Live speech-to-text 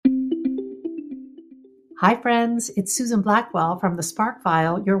Hi, friends. It's Susan Blackwell from The Spark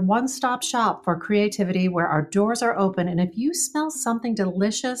File, your one-stop shop for creativity where our doors are open. And if you smell something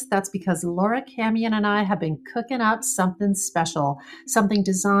delicious, that's because Laura Camion and I have been cooking up something special, something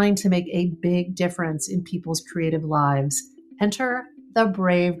designed to make a big difference in people's creative lives. Enter The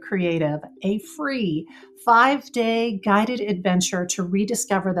Brave Creative, a free 5-day guided adventure to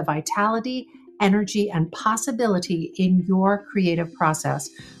rediscover the vitality, energy, and possibility in your creative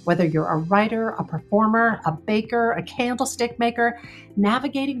process. Whether you're a writer, a performer, a baker, a candlestick maker,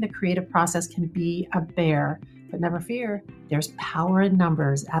 navigating the creative process can be a bear. But never fear, there's power in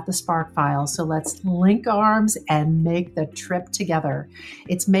numbers at the Spark File. So let's link arms and make the trip together.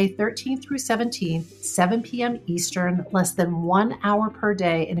 It's May 13th through 17th, 7 p.m. Eastern, less than 1 hour per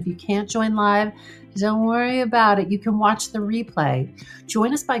day. And if you can't join live, don't worry about it. You can watch the replay.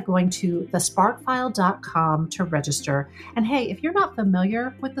 Join us by going to thesparkfile.com to register. And hey, if you're not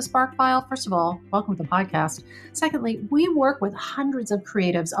familiar with the Spark File, first of all, welcome to the podcast. Secondly, we work with hundreds of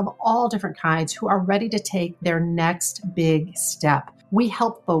creatives of all different kinds who are ready to take their next big step. We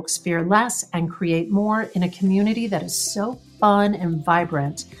help folks fear less and create more in a community that is so fun and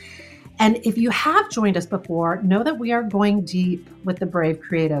vibrant. And if you have joined us before, know that we are going deep with the Brave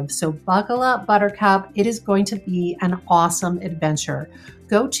Creative. So buckle up, Buttercup. It is going to be an awesome adventure.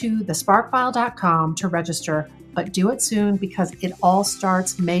 Go to thesparkfile.com to register, but do it soon because it all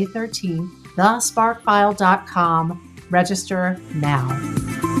starts May 13th. Thesparkfile.com. Register now.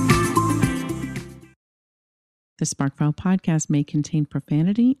 The SparkFile podcast may contain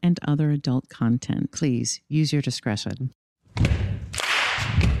profanity and other adult content. Please use your discretion.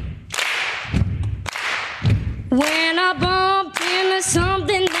 When I bump into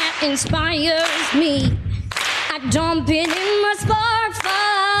something that inspires me, I dump it in my spark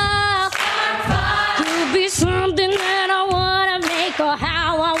file. Could be something that I want to make or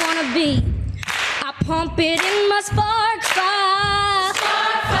how I want to be. I pump it in my spark file.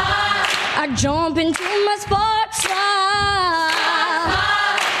 I jump into my spark file.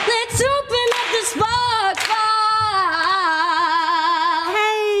 Let's open up the spark file.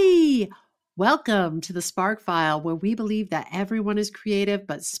 Hey! Welcome to the Spark File, where we believe that everyone is creative,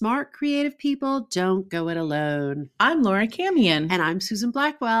 but smart creative people don't go it alone. I'm Laura Camion. And I'm Susan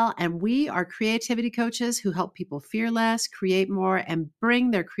Blackwell, and we are creativity coaches who help people fear less, create more, and bring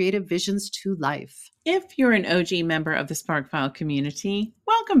their creative visions to life. If you're an OG member of the SparkFile community,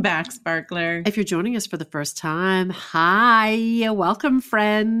 welcome back, Sparkler. If you're joining us for the first time, hi, welcome,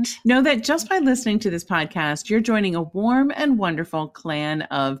 friend. Know that just by listening to this podcast, you're joining a warm and wonderful clan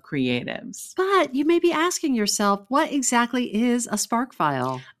of creatives. But you may be asking yourself, what exactly is a Spark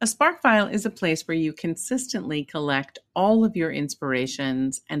File? A Spark File is a place where you consistently collect all of your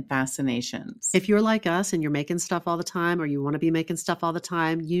inspirations and fascinations. If you're like us and you're making stuff all the time, or you want to be making stuff all the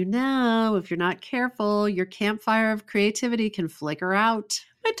time, you know, if you're not careful, your campfire of creativity can flicker out.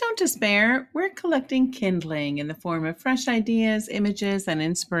 But don't despair. We're collecting kindling in the form of fresh ideas, images, and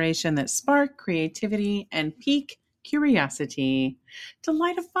inspiration that spark creativity and pique curiosity to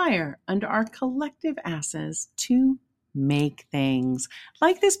light a fire under our collective asses to make things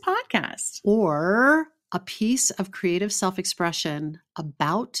like this podcast. Or a piece of creative self-expression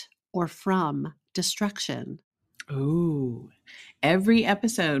about or from destruction. Ooh. Every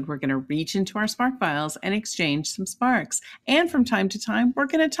episode, we're going to reach into our Spark Files and exchange some sparks. And from time to time, we're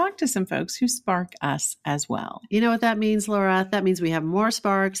going to talk to some folks who spark us as well. You know what that means, Laura? That means we have more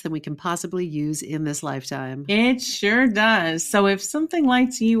sparks than we can possibly use in this lifetime. It sure does. So if something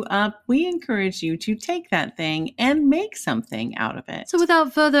lights you up, we encourage you to take that thing and make something out of it. So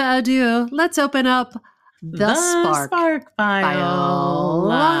without further ado, let's open up the Spark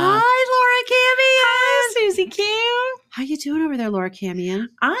File. Hi, Laura Camion. Hi, Susie Q. How you doing over there, Laura Camion?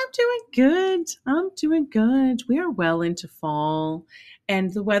 I'm doing good. We are well into fall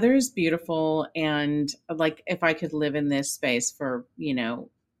and the weather is beautiful. And like, if I could live in this space for,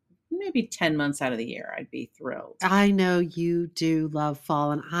 maybe 10 months out of the year, I'd be thrilled. I know you do love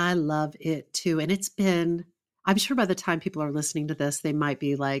fall and I love it too. And it's been, I'm sure by the time people are listening to this, they might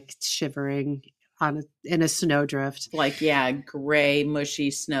be like shivering in a snowdrift. Like, yeah, gray, mushy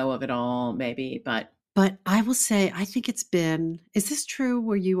snow of it all, maybe. But I will say, I think it's been, is this true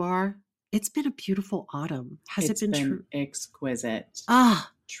where you are? It's been a beautiful autumn. Has it been true? Exquisite.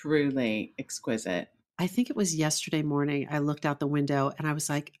 Truly exquisite. I think it was yesterday morning. I looked out the window and I was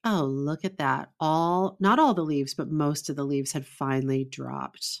like, oh, look at that. Not all the leaves, but most of the leaves had finally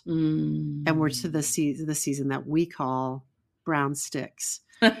dropped. And we're to the season that we call brown sticks.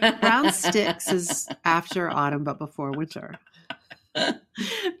 Brown sticks is after autumn, but before winter.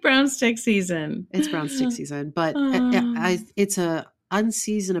 Brown stick season. It's brown stick season, but it's a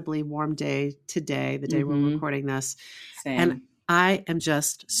unseasonably warm day today, the day we're recording this. Same. And I am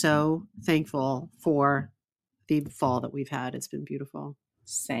just so thankful for the fall that we've had. It's been beautiful.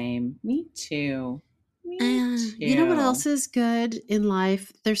 Same. Me too. You know what else is good in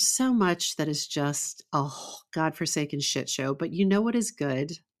life? There's so much that is just a godforsaken shit show. But you know what is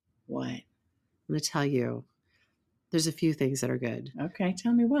good? What? I'm going to tell you. There's a few things that are good. Okay,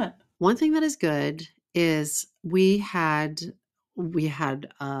 tell me what. One thing that is good is we had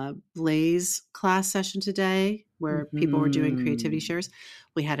a Blaze class session today where people were doing creativity shares.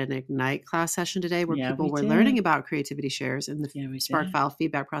 We had an Ignite class session today where people were learning about creativity shares in the SparkFile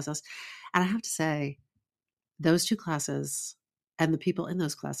feedback process. And I have to say, those two classes and the people in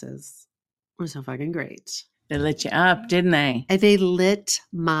those classes were so fucking great. They lit you up, didn't they? And they lit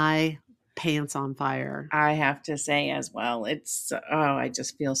my pants on fire. I have to say as well. It's, I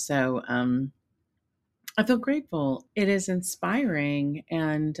just feel so, I feel grateful. It is inspiring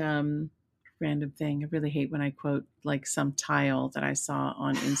and random thing. I really hate when I quote like some tile that I saw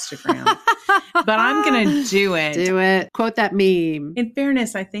on Instagram, but I'm going to do it. Do it. Quote that meme. In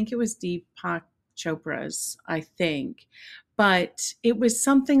fairness, I think it was Deepak Chopra's, I think, but it was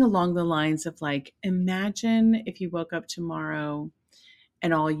something along the lines of like, imagine if you woke up tomorrow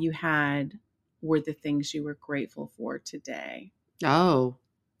and all you had were the things you were grateful for today. Oh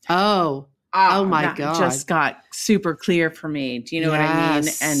my God. Just got super clear for me. Do you know what I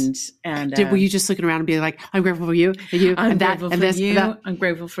mean? And were you just looking around and being like, I'm grateful for you and you I'm and that grateful and for this you. and that. I'm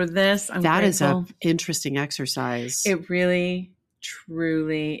grateful for this. That is an interesting exercise. It really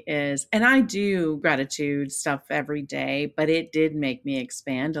truly is. And I do gratitude stuff every day, but it did make me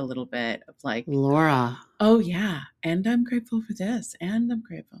expand a little bit of like, Laura. Oh yeah. And I'm grateful for this. And I'm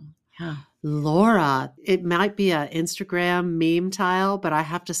grateful. Yeah. Laura, it might be an Instagram meme tile, but I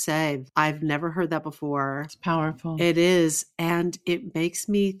have to say, I've never heard that before. It's powerful. It is. And it makes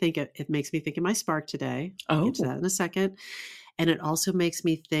me think of my spark today. I'll get to that in a second. And it also makes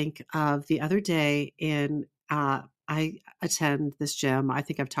me think of the other day I attend this gym. I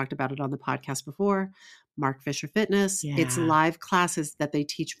think I've talked about it on the podcast before. Mark Fisher Fitness. Yeah. It's live classes that they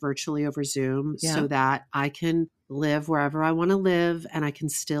teach virtually over Zoom so that I can live wherever I want to live and I can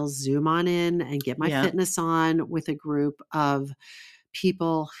still Zoom on in and get my fitness on with a group of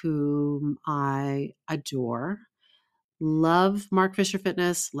people whom I adore. Love Mark Fisher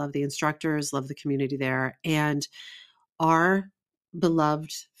Fitness, love the instructors, love the community there. And our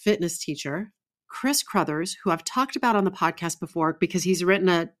beloved fitness teacher, Chris Crothers, who I've talked about on the podcast before because he's written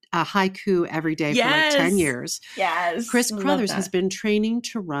a haiku every day for like 10 years. Yes. Chris Crothers has been training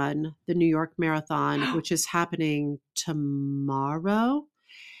to run the New York Marathon, which is happening tomorrow.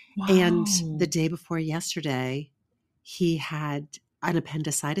 Wow. And the day before yesterday, he had an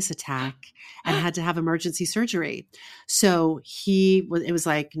appendicitis attack and had to have emergency surgery. So it was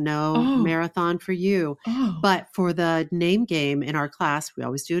like, no marathon for you. But for the name game in our class, we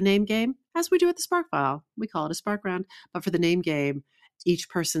always do a name game as we do at the SparkFile. We call it a Spark Round. But for the name game, each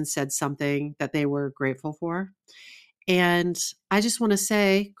person said something that they were grateful for. And I just want to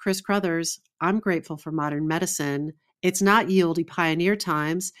say, Chris Crothers, I'm grateful for modern medicine. It's not yieldy pioneer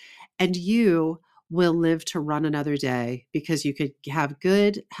times. And you will live to run another day because you could have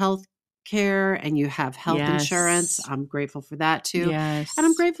good health care and you have health insurance. I'm grateful for that too. Yes. And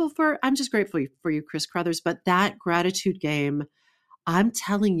I'm just grateful for you, Chris Crothers. But that gratitude game, I'm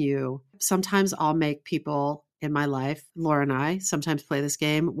telling you, sometimes I'll make people in my life, Laura and I sometimes play this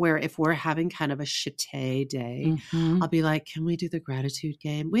game where if we're having kind of a shitty day, I'll be like, can we do the gratitude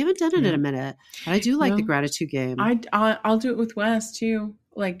game? We haven't done it in a minute, but I do like the gratitude game. I'll do it with Wes too.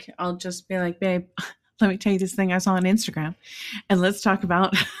 Like, I'll just be like, babe, let me tell you this thing I saw on Instagram and let's talk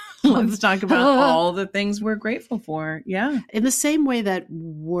about all the things we're grateful for. Yeah. In the same way that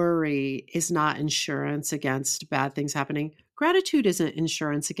worry is not insurance against bad things happening, gratitude isn't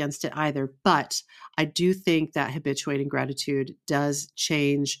insurance against it either. But I do think that habituating gratitude does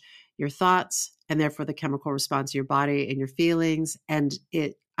change your thoughts and therefore the chemical response of your body and your feelings. And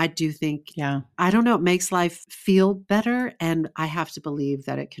I do think, I don't know, it makes life feel better. And I have to believe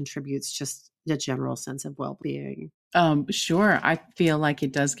that it contributes just a general sense of well-being. Sure. I feel like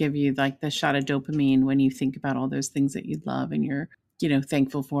it does give you like the shot of dopamine when you think about all those things that you love and you're,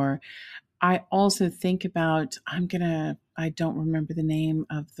 thankful for. I also think about, I don't remember the name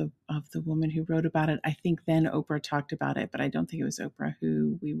of the woman who wrote about it. I think then Oprah talked about it, but I don't think it was Oprah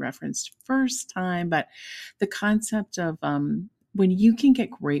who we referenced first time. But the concept of when you can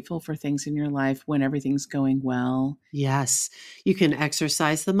get grateful for things in your life when everything's going well. Yes. You can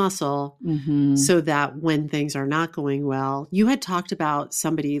exercise the muscle so that when things are not going well, you had talked about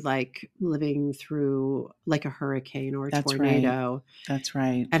somebody like living through like a hurricane or a That's tornado. That's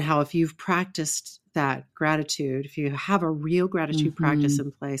right. And how if you've practiced that gratitude, if you have a real gratitude practice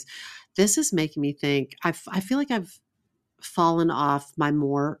in place, this is making me think, I feel like I've fallen off my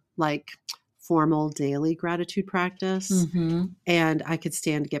more like formal daily gratitude practice, and I could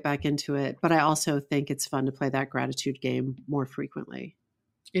stand to get back into it. But I also think it's fun to play that gratitude game more frequently.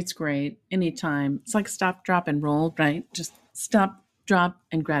 It's great. Anytime. It's like stop, drop, and roll, right? Just stop, drop,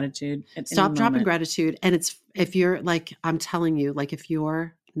 and gratitude. Stop, drop, and gratitude. And it's, if you're like, I'm telling you, like if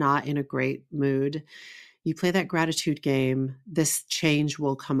you're not in a great mood, you play that gratitude game, this change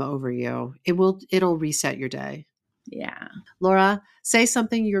will come over you. It'll reset your day. Yeah. Laura, say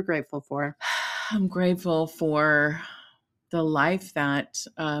something you're grateful for. I'm grateful for the life that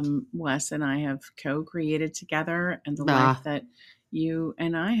Wes and I have co-created together, and the life that you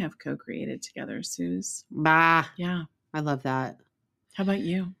and I have co-created together, Suze. Yeah. I love that. How about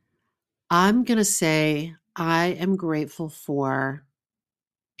you? I'm going to say I am grateful for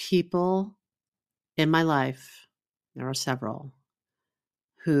people in my life. There are several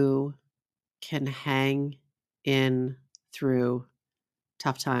who can hang in through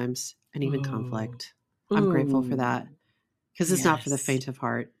tough times and even conflict. I'm grateful for that because it's not for the faint of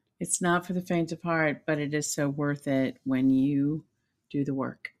heart. It's not for the faint of heart, but it is so worth it when you do the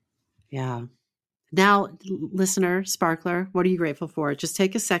work. Yeah. Now, listener, sparkler, what are you grateful for? Just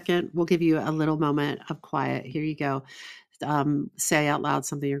take a second. We'll give you a little moment of quiet. Here you go. Say out loud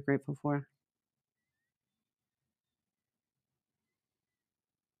something you're grateful for.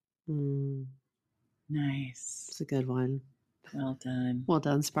 Nice. It's a good one. Well done. Well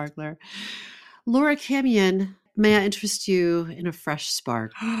done, sparkler. Laura Camion, may I interest you in a fresh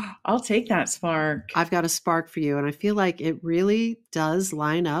spark? I'll take that spark. I've got a spark for you, and I feel like it really does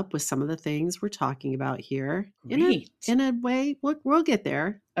line up with some of the things we're talking about here. Great. In a way, we'll get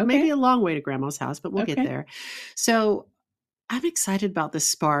there. Okay. Maybe a long way to Grandma's house, but we'll get there. So I'm excited about this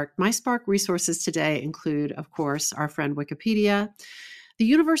spark. My spark resources today include, of course, our friend Wikipedia, the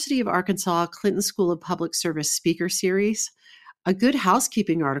University of Arkansas Clinton School of Public Service Speaker Series, a Good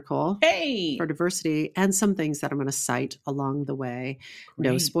Housekeeping article for diversity, and some things that I'm going to cite along the way.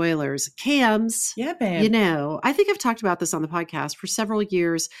 Great. No spoilers. Cams, yeah, babe. You know, I think I've talked about this on the podcast for several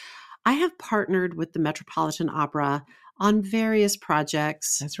years. I have partnered with the Metropolitan Opera on various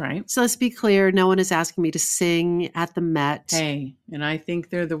projects. That's right. So let's be clear. No one is asking me to sing at the Met. Hey, and I think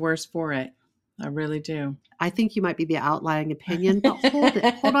they're the worst for it. I really do. I think you might be the outlying opinion, but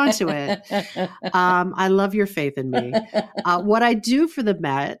hold on to it. I love your faith in me. What I do for the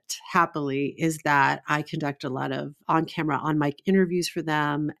Met, happily, is that I conduct a lot of on-camera, on-mic interviews for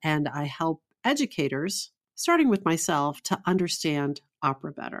them, and I help educators, starting with myself, to understand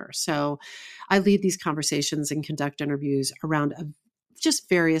opera better. So I lead these conversations and conduct interviews around just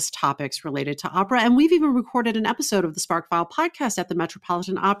various topics related to opera. And we've even recorded an episode of the Spark File podcast at the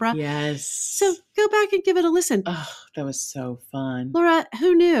Metropolitan Opera. Yes. So go back and give it a listen. Oh, that was so fun. Laura,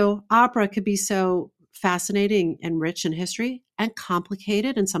 who knew opera could be so fascinating and rich in history and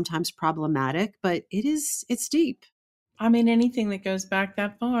complicated and sometimes problematic, but it's deep. I mean, anything that goes back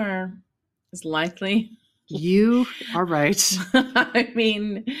that far is likely. You are right. I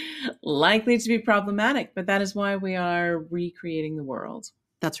mean, likely to be problematic, but that is why we are recreating the world.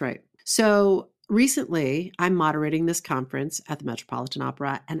 That's right. So recently, I'm moderating this conference at the Metropolitan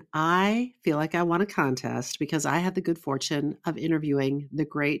Opera, and I feel like I won a contest because I had the good fortune of interviewing the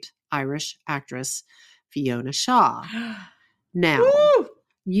great Irish actress, Fiona Shaw. Now,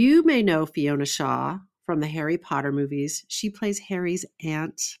 you may know Fiona Shaw from the Harry Potter movies. She plays Harry's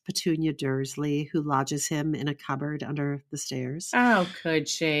aunt, Petunia Dursley, who lodges him in a cupboard under the stairs. How could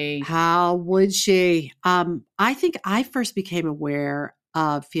she? How would she? I think I first became aware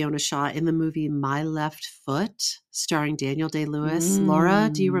of Fiona Shaw in the movie My Left Foot, starring Daniel Day-Lewis. Laura,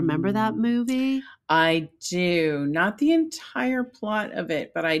 do you remember that movie? I do. Not the entire plot of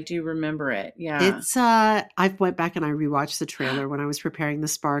it, but I do remember it. Yeah. It's I went back and I rewatched the trailer when I was preparing the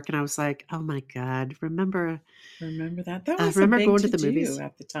Spark, and I was like, oh my God, remember that? That was remember a big going to the movies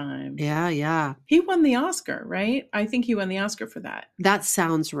at the time. Yeah. He won the Oscar, right? I think he won the Oscar for that. That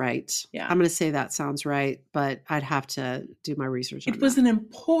sounds right. Yeah. I'm going to say that sounds right, but I'd have to do my research on it. It was an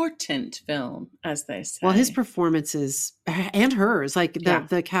important film, as they say. Well, his performances and hers, like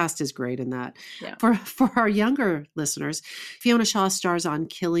the cast is great in that. Yeah. For our younger listeners, Fiona Shaw stars on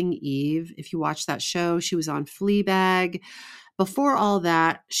Killing Eve. If you watch that show, she was on Fleabag. Before all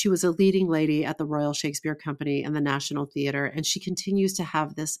that, she was a leading lady at the Royal Shakespeare Company and the National Theatre, and she continues to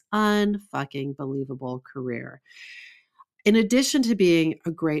have this unfucking believable career. In addition to being a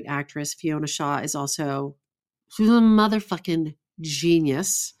great actress, Fiona Shaw is also she's a motherfucking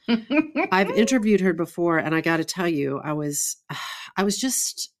genius. I've interviewed her before, and I got to tell you, I was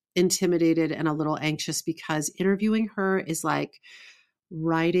just intimidated and a little anxious because interviewing her is like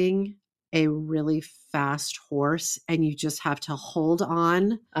riding a really fast horse, and you just have to hold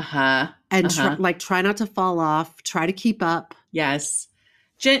on and try not to fall off, try to keep up. Yes.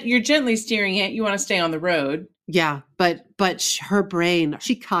 You're gently steering it. You want to stay on the road. Yeah, but her brain,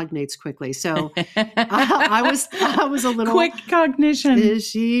 she cognates quickly. So I was a little quick cognition.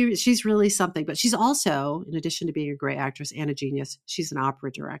 She's really something. But she's also, in addition to being a great actress and a genius, she's an opera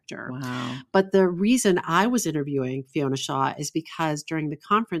director. Wow. But the reason I was interviewing Fiona Shaw is because during the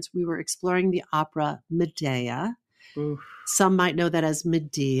conference we were exploring the opera Medea. Oof. Some might know that as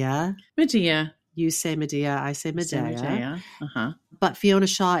Medea. Medea. You say Medea, I say Medea. Medea. But Fiona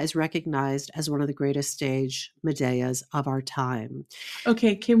Shaw is recognized as one of the greatest stage Medeas of our time.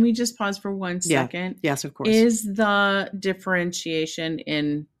 Okay, can we just pause for 1 second? Yes, of course. Is the differentiation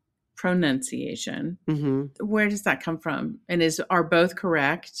in pronunciation, where does that come from? And are both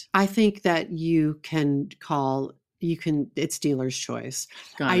correct? I think that it's dealer's choice.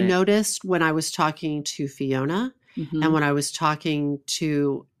 Got it. Noticed when I was talking to Fiona, and when I was talking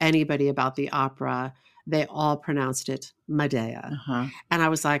to anybody about the opera, they all pronounced it Medea. And I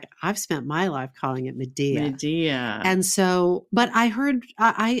was like, I've spent my life calling it Medea. And so, but I heard,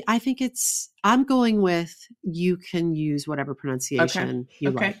 I think I'm going with, you can use whatever pronunciation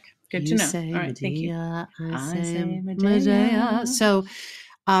you like. Good to know. All right, thank you. I say Medea. So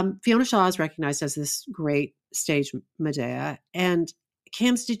Fiona Shaw is recognized as this great stage Medea. And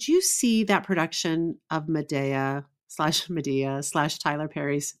Cams, did you see that production of Medea / Tyler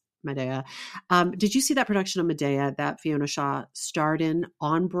Perry's Medea? Did you see that production of Medea that Fiona Shaw starred in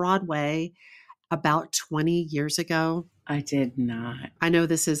on Broadway about 20 years ago? I did not. I know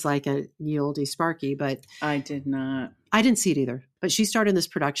this is like a ye olde Sparky, but I did not. I didn't see it either. But she starred in this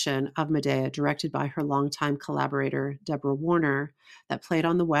production of Medea, directed by her longtime collaborator, Deborah Warner, that played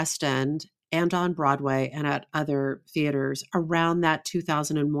on the West End and on Broadway and at other theaters around that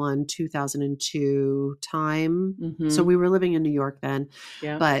 2001, 2002 time. So we were living in New York then,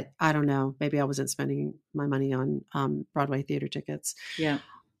 but I don't know, maybe I wasn't spending my money on Broadway theater tickets. Yeah.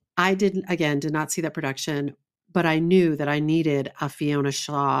 I did not see that production, but I knew that I needed a Fiona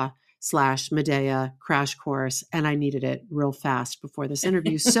Shaw / Medea crash course, and I needed it real fast before this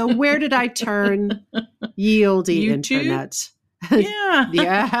interview. So where did I turn? Ye olde internet. Yeah.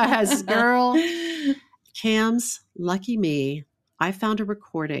 Yes, girl. Cams, lucky me, I found a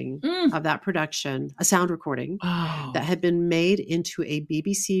recording of that production, a sound recording that had been made into a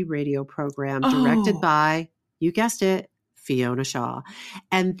BBC radio program directed by, you guessed it, Fiona Shaw.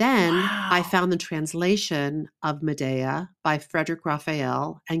 And then I found the translation of Medea by Frederick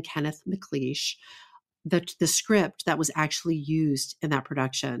Raphael and Kenneth McLeish, the script that was actually used in that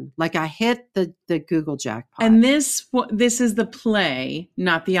production. Like I hit the Google jackpot. And this is the play,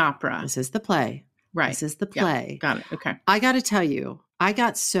 not the opera. This is the play. Right. This is the play. Got it. Okay. I got to tell you, I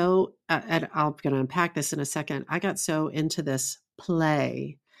got so, and I'm going to unpack this in a second. I got so into this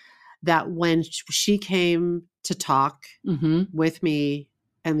play that when she came to talk with me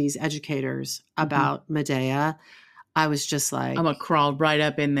and these educators about Medea, I was just like, I'm going to crawl right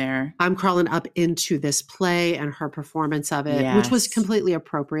up in there. I'm crawling up into this play and her performance of it, which was completely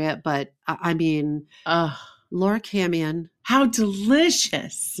appropriate. But I mean, Laura Camion. How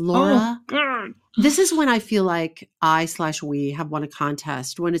delicious. Laura. Oh, God. This is when I feel like we have won a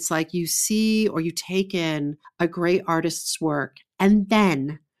contest, when it's like you see or you take in a great artist's work and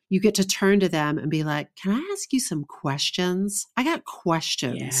then you get to turn to them and be like, can I ask you some questions? I got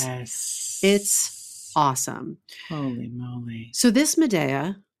questions. Yes. It's awesome. Holy moly. So this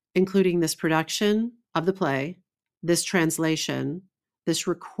Medea, including this production of the play, this translation, this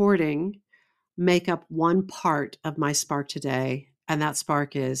recording, make up one part of my spark today. And that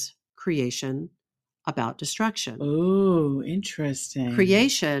spark is creation about destruction. Oh, interesting.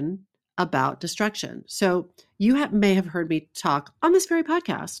 Creation about destruction. So you may have heard me talk on this very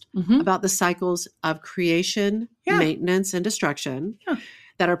podcast about the cycles of creation, maintenance, and destruction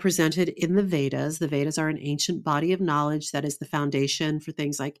that are presented in the Vedas. The Vedas are an ancient body of knowledge that is the foundation for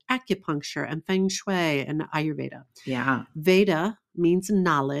things like acupuncture and feng shui and Ayurveda. Yeah. Veda means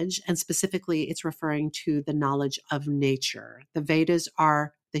knowledge, and specifically it's referring to the knowledge of nature. The Vedas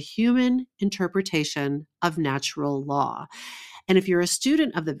are the human interpretation of natural law. And if you're a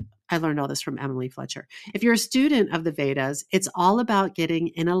student of I learned all this from Emily Fletcher. If you're a student of the Vedas, it's all about getting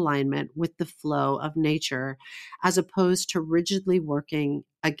in alignment with the flow of nature as opposed to rigidly working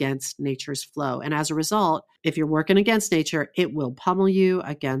against nature's flow. And as a result, if you're working against nature, it will pummel you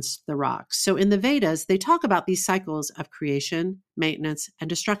against the rocks. So in the Vedas, they talk about these cycles of creation, maintenance, and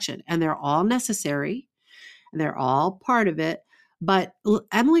destruction, and they're all necessary and they're all part of it. But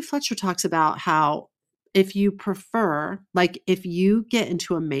Emily Fletcher talks about how if you prefer, like if you get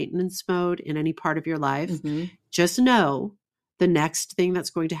into a maintenance mode in any part of your life, just know the next thing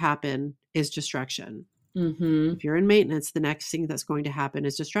that's going to happen is destruction. If you're in maintenance, the next thing that's going to happen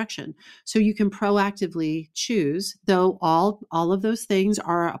is destruction. So you can proactively choose, though all of those things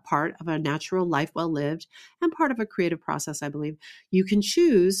are a part of a natural life well lived and part of a creative process, I believe. You can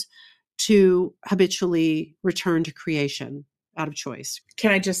choose to habitually return to creation out of choice. Can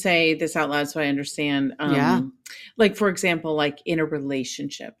I just say this out loud so I understand? Like, for example, like in a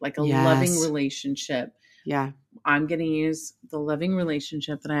relationship, like a loving relationship. Yeah. I'm going to use the loving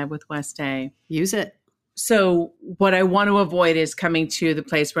relationship that I have with West Day. Use it. So what I want to avoid is coming to the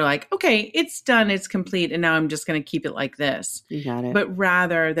place where like, okay, it's done, it's complete, and now I'm just going to keep it like this. You got it. But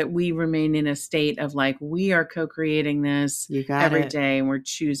rather that we remain in a state of like, we are co-creating this every day and we're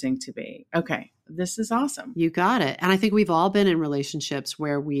choosing to be. Okay, this is awesome. You got it. And I think we've all been in relationships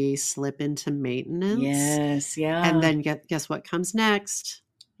where we slip into maintenance. Yes, yeah. And then guess what comes next?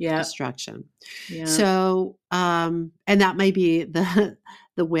 Yeah. Destruction. Yeah. So, and that may be the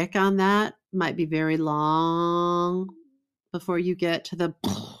wick on that might be very long before you get to the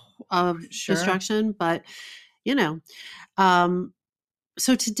of destruction. But,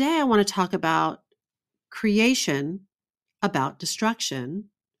 so today I want to talk about creation, about destruction,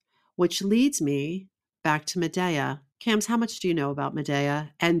 which leads me back to Medea. Cams, how much do you know about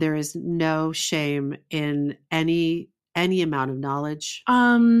Medea? And there is no shame in any amount of knowledge.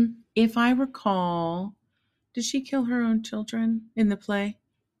 If I recall, did she kill her own children in the play?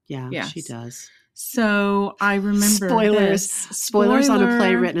 Yeah, yes. She does. So I remember Spoilers on a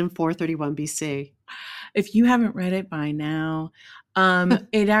play written in 431 BC. If you haven't read it by now,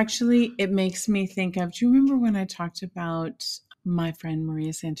 it makes me think of, do you remember when I talked about my friend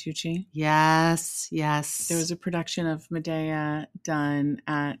Maria Santucci? Yes. There was a production of Medea done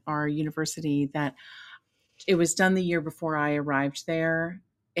at our university that it was done the year before I arrived there.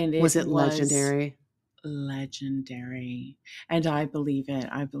 And was legendary? Legendary. And I believe it.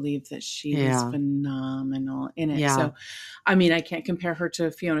 I believe that she was phenomenal in it. Yeah. So, I mean, I can't compare her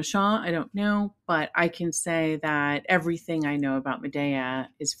to Fiona Shaw. I don't know, but I can say that everything I know about Medea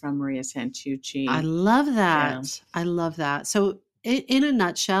is from Maria Santucci. I love that. Yeah. I love that. So in a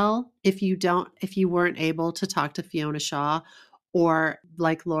nutshell, if you weren't able to talk to Fiona Shaw, or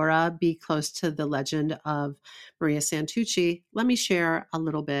like Laura, be close to the legend of Maria Santucci, let me share a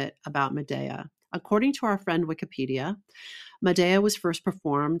little bit about Medea. According to our friend Wikipedia, Medea was first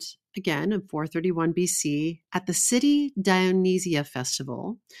performed, again, in 431 BC at the City Dionysia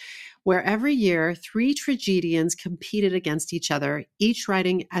Festival, where every year 3 tragedians competed against each other, each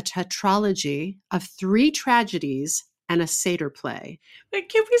writing a tetralogy of 3 tragedies and a satyr play. But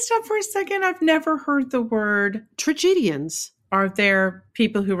can we stop for a second? I've never heard the word tragedians. Are there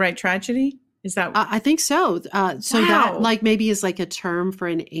people who write tragedy? Is that? I think so. That like maybe is like a term for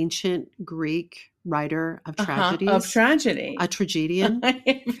an ancient Greek writer of tragedies. Of tragedy. A tragedian.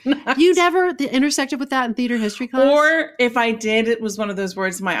 You never intersected with that in theater history class? Or if I did, it was one of those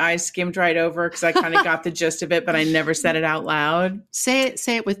words my eyes skimmed right over because I kind of got the gist of it, but I never said it out loud. Say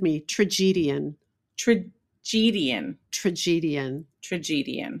it with me. Tragedian. Tragedian.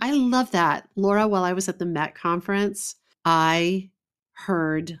 I love that. Laura, while I was at the Met conference, I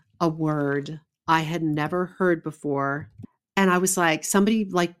heard a word I had never heard before. And I was like, somebody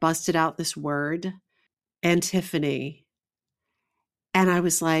like busted out this word, antiphony. And I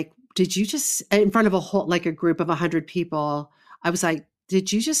was like, did you just, in front of a group of 100 people, I was like,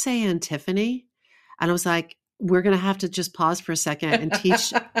 did you just say antiphony? And I was like, we're going to have to just pause for a second and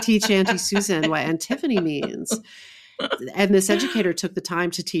teach Auntie Susan what antiphony means. And this educator took the time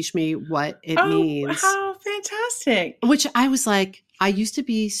to teach me what it means. How fantastic. Which I was like, I used to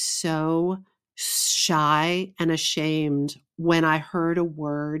be so shy and ashamed when I heard a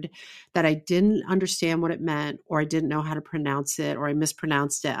word that I didn't understand what it meant, or I didn't know how to pronounce it, or I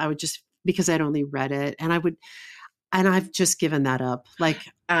mispronounced it. I would just, because I'd only read it, and I've just given that up. Like,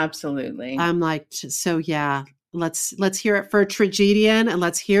 absolutely. I'm like, so yeah, let's hear it for tragedian and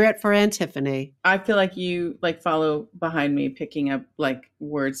let's hear it for antiphony. I feel like you like follow behind me, picking up like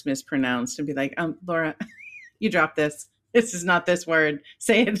words mispronounced and be like, Laura, you dropped this. This is not this word.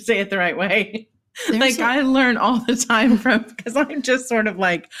 Say it the right way. Like I learn all the time because I'm just sort of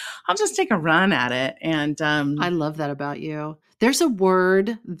like, I'll just take a run at it. And I love that about you. There's a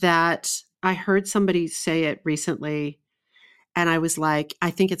word that I heard somebody say it recently, and I was like,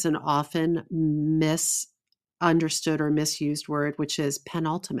 I think it's an often misunderstood or misused word, which is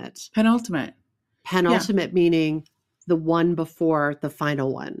penultimate. Penultimate Meaning the one before the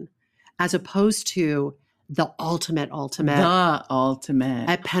final one, as opposed to the ultimate. The ultimate.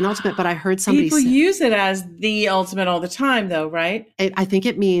 At penultimate, but I heard somebody People use it as the ultimate all the time, though, right? I think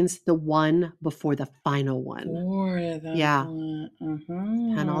it means the one before the final one.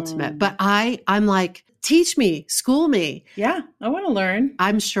 Penultimate. But I'm like, teach me, school me. Yeah, I want to learn.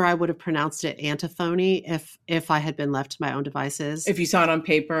 I'm sure I would have pronounced it antiphony if I had been left to my own devices. If you saw it on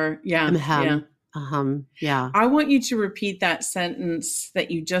paper, yeah. I want you to repeat that sentence that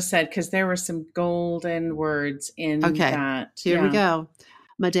you just said, because there were some golden words in that. Here we go.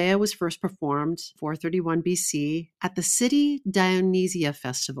 Medea was first performed 431 BC at the City Dionysia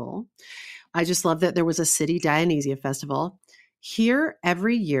Festival. I just love that there was a City Dionysia Festival. Here,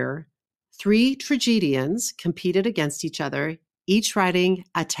 every year, 3 tragedians competed against each other, each writing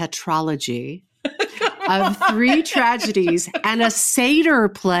a tetralogy of 3 tragedies and a satyr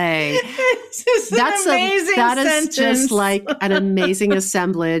play. That's amazing. That is just like an amazing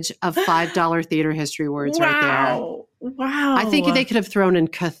assemblage of $5 theater history words right there. Wow. I think they could have thrown in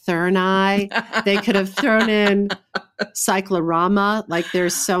Cathernae. They could have thrown in cyclorama. Like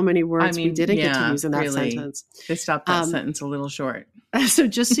there's so many words we didn't get to use in that sentence. They stopped that sentence a little short. So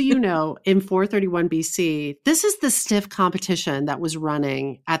just so you know, in 431 BC, this is the stiff competition that was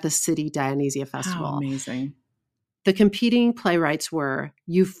running at the City Dionysia Festival. How amazing. The competing playwrights were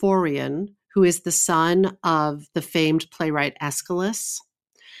Euphorion, who is the son of the famed playwright Aeschylus,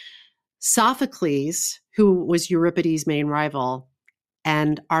 Sophocles, who was Euripides' main rival,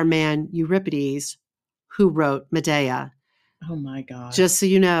 and our man Euripides, who wrote Medea. Oh my God. Just so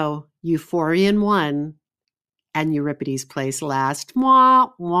you know, Euphorion won and Euripides placed last. Wah,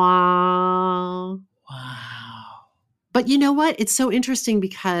 wah. Wow. But you know what? It's so interesting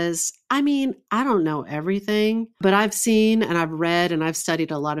because, I don't know everything, but I've seen and I've read and I've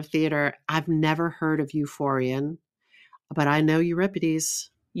studied a lot of theater. I've never heard of Euphorion, but I know Euripides.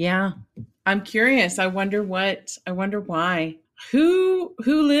 Yeah. I'm curious. I wonder why. Who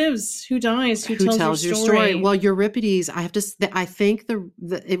lives? Who dies? Who tells your story? Well, Euripides, I think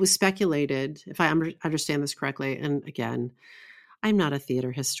it was speculated, if I understand this correctly. And again, I'm not a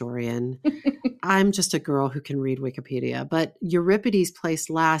theater historian. I'm just a girl who can read Wikipedia. But Euripides placed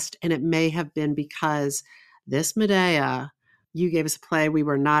last, and it may have been because this Medea, you gave us a play we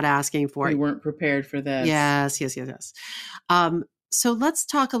were not asking for. We weren't prepared for this. Yes. So let's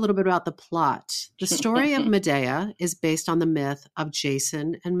talk a little bit about the plot. The story of Medea is based on the myth of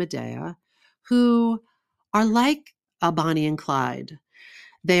Jason and Medea, who are like a Bonnie and Clyde.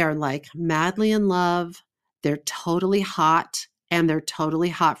 They are like madly in love. They're totally hot, and they're totally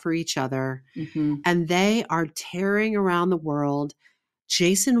hot for each other. Mm-hmm. And they are tearing around the world.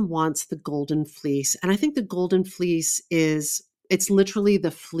 Jason wants the golden fleece. And I think the golden fleece it's literally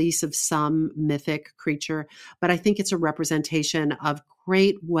the fleece of some mythic creature, but I think it's a representation of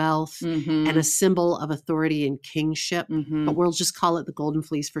great wealth mm-hmm. and a symbol of authority and kingship, mm-hmm. but we'll just call it the golden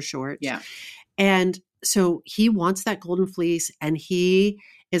fleece for short. Yeah. And so he wants that golden fleece, and he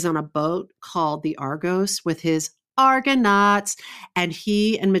is on a boat called the Argos with his Argonauts, and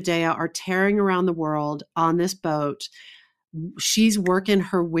he and Medea are tearing around the world on this boat. She's working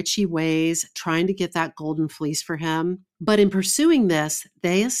her witchy ways, trying to get that golden fleece for him. But in pursuing this,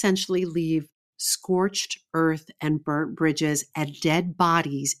 they essentially leave scorched earth and burnt bridges and dead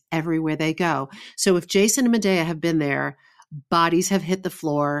bodies everywhere they go. So if Jason and Medea have been there, bodies have hit the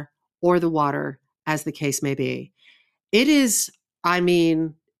floor or the water, as the case may be. It is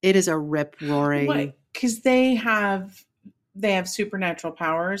a rip-roaring. Because they have supernatural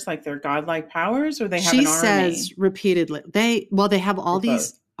powers, like they're godlike powers, or they have an army? She says repeatedly. They have all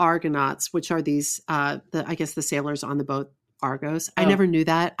these Argonauts, which are these, the sailors on the boat Argos. I never knew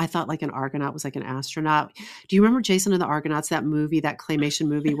that. I thought like an Argonaut was like an astronaut. Do you remember Jason and the Argonauts, that movie, that claymation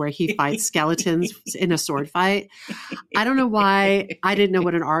movie where he fights skeletons in a sword fight? I don't know why I didn't know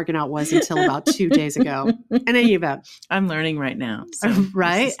what an Argonaut was until about 2 days ago. In any event. I'm learning right now. So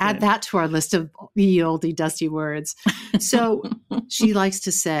right? Add that to our list of ye oldie dusty words. So she likes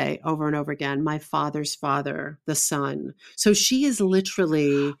to say over and over again, my father's father, the sun. So she is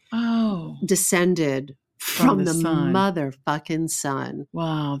literally descended from the motherfucking sun.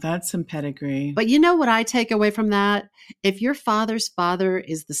 Wow, that's some pedigree. But you know what I take away from that? If your father's father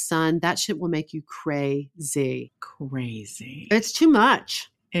is the sun, that shit will make you crazy. Crazy. It's too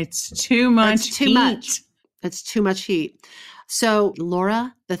much. It's too much It's too heat. much. It's too much heat. So,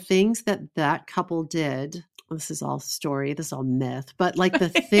 Laura, the things that couple did, this is all story, this is all myth, but like the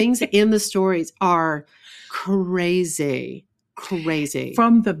things in the stories are crazy.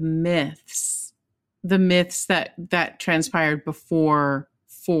 From the myths that transpired before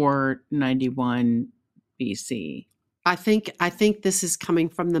 491 BC. I think this is coming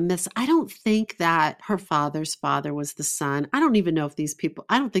from the myths. I don't think that her father's father was the son. I don't even know if these people,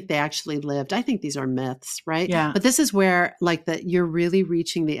 I don't think they actually lived. I think these are myths, right? Yeah. But this is where like that you're really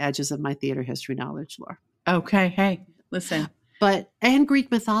reaching the edges of my theater history knowledge, Laura. Okay. Hey, listen. And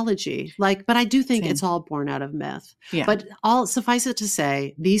Greek mythology, but I do think Same. it's all born out of myth. Yeah. But suffice it to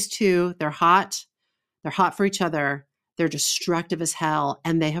say, these two, they're hot for each other. They're destructive as hell.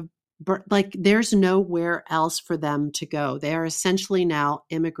 And they have, there's nowhere else for them to go. They are essentially now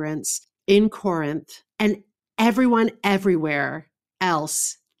immigrants in Corinth, and everyone everywhere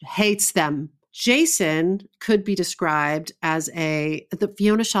else hates them. Jason could be described as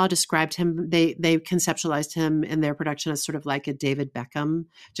Fiona Shaw described him, they conceptualized him in their production as sort of like a David Beckham,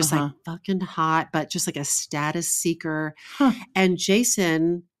 just like fucking hot, but just like a status seeker. Huh. And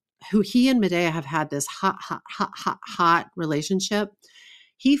Jason, who he and Medea have had this hot relationship,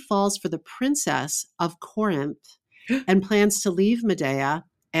 he falls for the princess of Corinth and plans to leave Medea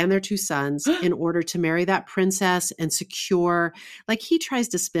and their two sons in order to marry that princess and secure, he tries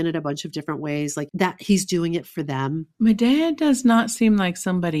to spin it a bunch of different ways, like that he's doing it for them. Medea does not seem like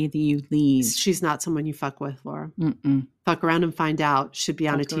somebody that you leave. She's not someone you fuck with, Laura. Mm-mm. Fuck around and find out should be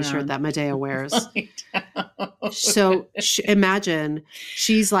on a t-shirt that Medea wears. So imagine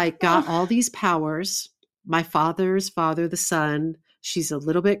she's got all these powers. My father's father, the son, she's a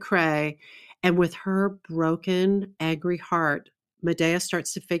little bit cray. And with her broken, angry heart, Medea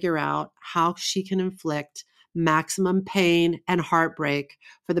starts to figure out how she can inflict maximum pain and heartbreak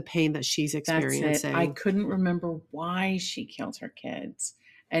for the pain that she's experiencing. That's it. I couldn't remember why she killed her kids.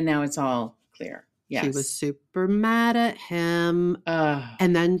 And now it's all clear. Yes. She was super mad at him.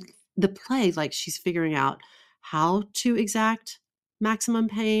 And then the play, she's figuring out how to exact maximum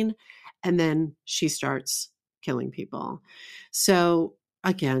pain. And then she starts killing people. So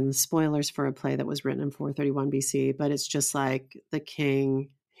again, spoilers for a play that was written in 431 BC, but it's just like the king,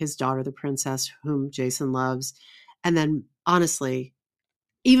 his daughter, the princess, whom Jason loves. And then honestly,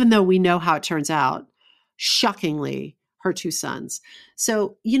 even though we know how it turns out, shockingly, her two sons.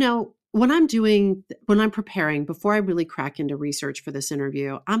 So, when I'm preparing, before I really crack into research for this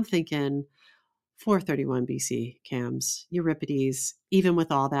interview, I'm thinking 431 BC, Cams, Euripides, even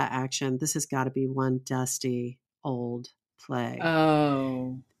with all that action, this has got to be one dusty old play.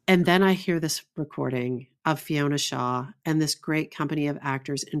 Oh. And then I hear this recording of Fiona Shaw and this great company of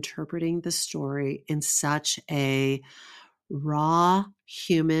actors interpreting the story in such a raw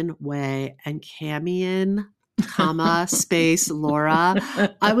human way, and Camion, space Laura.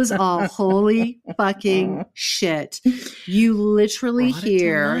 I was all holy fucking shit. You literally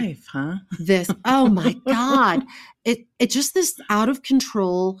hear life, huh? this. Oh my God. It just this out of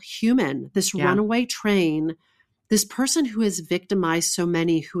control human, this runaway train, this person who has victimized so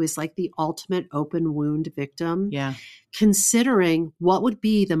many, who is like the ultimate open wound victim. Yeah. Considering what would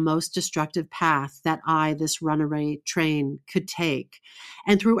be the most destructive path that this runaway train could take.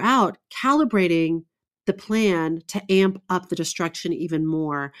 And throughout, calibrating the plan to amp up the destruction even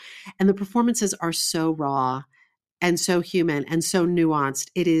more. And the performances are so raw and so human and so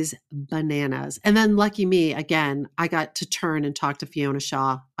nuanced. It is bananas. And then lucky me, again, I got to turn and talk to Fiona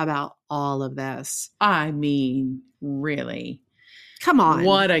Shaw about all of this. I mean, really? Come on.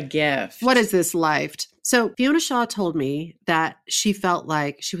 What a gift. What is this life? So Fiona Shaw told me that she felt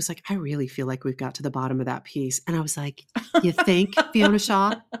like, she was like, I really feel like we've got to the bottom of that piece. And I was like, you think, Fiona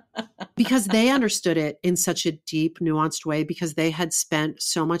Shaw? Because they understood it in such a deep, nuanced way, because they had spent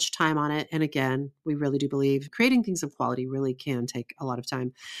so much time on it. And again, we really do believe creating things of quality really can take a lot of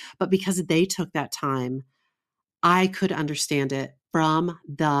time. But because they took that time, I could understand it from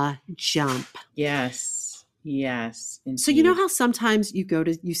the jump. Yes. Yes. Indeed. So you know how sometimes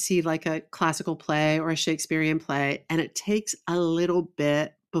you see like a classical play or a Shakespearean play, and it takes a little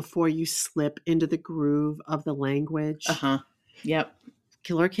bit before you slip into the groove of the language? Yep.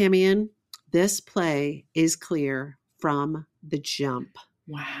 Killer Camion, this play is clear from the jump.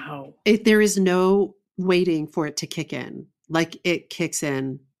 Wow. There is no waiting for it to kick in. Like it kicks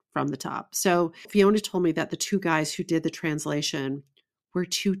in from the top. So Fiona told me that the two guys who did the translation were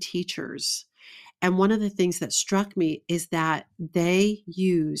two teachers. And one of the things that struck me is that they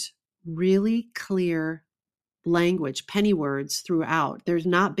use really clear language, penny words throughout. There's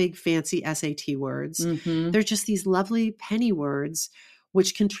not big fancy SAT words. Mm-hmm. They're just these lovely penny words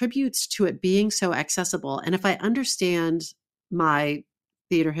which contributes to it being so accessible. And if I understand my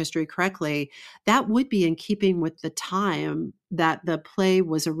theater history correctly, that would be in keeping with the time that the play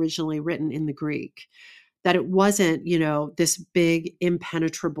was originally written in the Greek, that it wasn't, this big,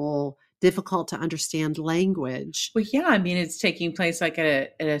 impenetrable, difficult to understand language. Well, yeah, I mean, it's taking place like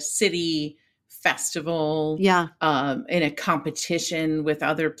at a city festival, Yeah. In a competition with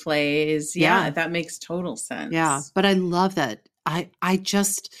other plays. Yeah, that makes total sense. Yeah, but I love that. I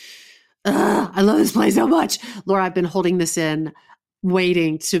love this play so much. Laura, I've been holding this in,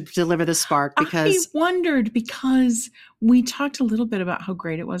 waiting to deliver the spark because I wondered, because we talked a little bit about how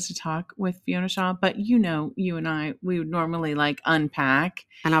great it was to talk with Fiona Shaw, but you and I, we would normally like unpack.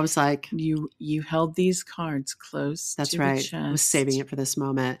 And I was like, you held these cards close. That's to right. The chest. I was saving it for this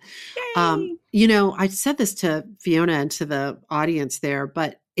moment. Yay! I said this to Fiona and to the audience there,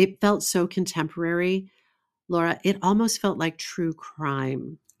 but it felt so contemporary, Laura. It almost felt like true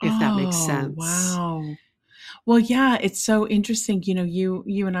crime, if that makes sense. Wow. Well, yeah, it's so interesting.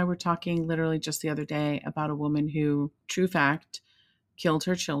 You and I were talking literally just the other day about a woman who, true fact, killed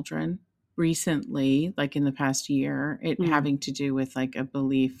her children recently, like in the past year, having to do with like a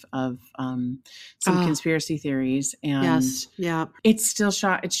belief of some conspiracy theories. And yes, yeah, it's still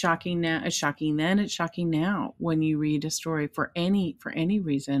it's shocking now. It's shocking then. It's shocking now when you read a story for any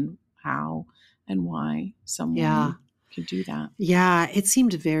reason, how and why someone could do that. Yeah, it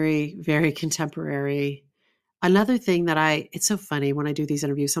seemed very, very contemporary. Another thing that it's so funny when I do these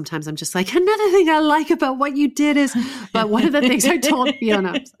interviews, sometimes I'm just like, another thing I like about what you did is, but one of the things I told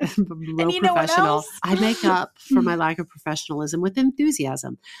Fiona, I'm real professional. I make up for my lack of professionalism with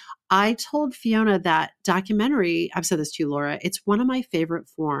enthusiasm. I told Fiona that documentary, I've said this to you, Laura, it's one of my favorite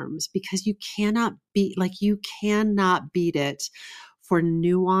forms because you cannot beat it for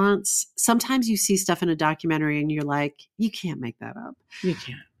nuance. Sometimes you see stuff in a documentary and you're like, you can't make that up. You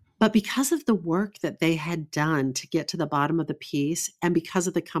can't. But because of the work that they had done to get to the bottom of the piece, and because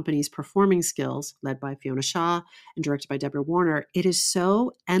of the company's performing skills, led by Fiona Shaw and directed by Deborah Warner, it is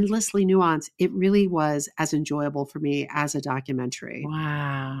so endlessly nuanced. It really was as enjoyable for me as a documentary.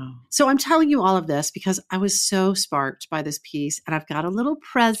 Wow. So I'm telling you all of this because I was so sparked by this piece, and I've got a little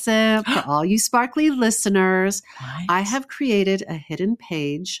present for all you sparkly listeners. What? I have created a hidden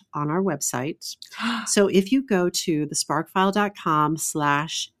page on our website. So if you go to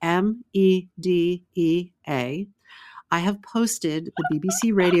thesparkfile.com/MEDEA, I have posted the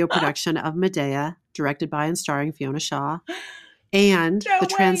BBC radio production of Medea, directed by and starring Fiona Shaw, and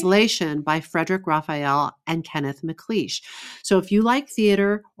translation by Frederick Raphael and Kenneth McLeish. So if you like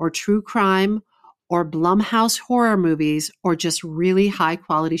theater or true crime or Blumhouse horror movies or just really high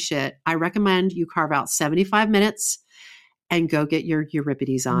quality shit, I recommend you carve out 75 minutes and go get your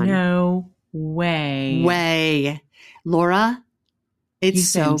Euripides on. No way. Laura, it's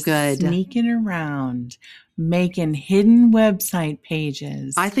so good. Sneaking around, making hidden website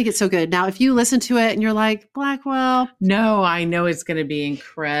pages. I think it's so good. Now, if you listen to it and you're like, Blackwell. No, I know it's going to be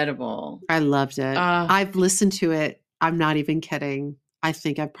incredible. I loved it. I've listened to it. I'm not even kidding. I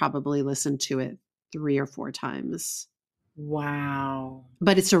think I've probably listened to it 3 or 4 times. Wow.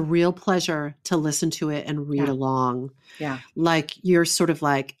 But it's a real pleasure to listen to it and read along. Yeah. Like you're sort of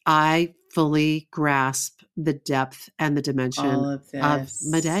like, I fully grasp the depth and the dimension of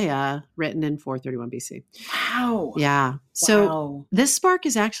Medea, written in 431 BC. Wow. Yeah. So this spark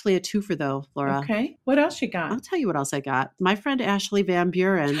is actually a twofer though, Laura. Okay. What else you got? I'll tell you what else I got. My friend Ashley Van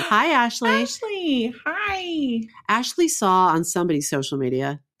Buren. Hi, Ashley. Ashley. Hi. Ashley saw on somebody's social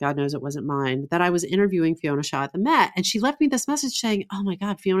media, God knows it wasn't mine, that I was interviewing Fiona Shaw at the Met. And she left me this message saying, oh my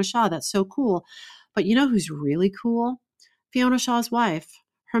God, Fiona Shaw, that's so cool. But you know who's really cool? Fiona Shaw's wife.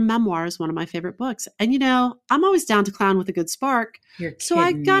 Her memoir is one of my favorite books. And, I'm always down to clown with a good spark. So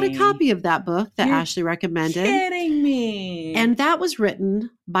I got a copy of that book that Ashley recommended. Kidding me. And that was written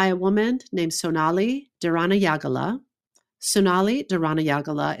by a woman named Sonali Dharanayagala. Sonali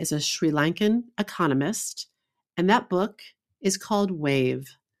Dharanayagala is a Sri Lankan economist. And that book is called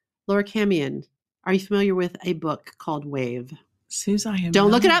Wave. Laura Camion, are you familiar with a book called Wave? Suze, I am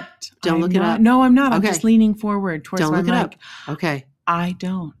Don't not. look it up. Don't look it up. No, I'm not. Okay. I'm just leaning forward towards Don't my look it mic. up. Okay. I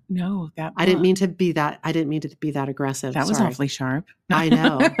don't know that book. I didn't mean to be that aggressive. That was awfully sharp. I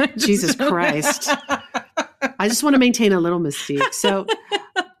know. Jesus Christ. I just want to maintain a little mystique. So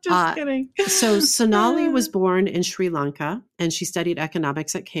just kidding. So Sonali was born in Sri Lanka and she studied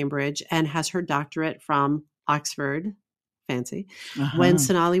economics at Cambridge and has her doctorate from Oxford. Fancy. When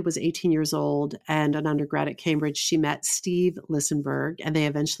Sonali was 18 years old and an undergrad at Cambridge, she met Steve Lissenberg and they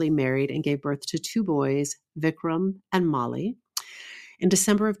eventually married and gave birth to 2 boys, Vikram and Molly. In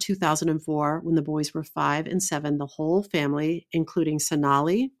December of 2004, when the boys were 5 and 7, the whole family, including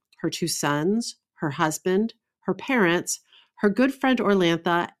Sonali, her 2 sons, her husband, her parents, her good friend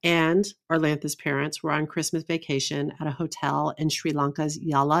Orlantha, and Orlantha's parents were on Christmas vacation at a hotel in Sri Lanka's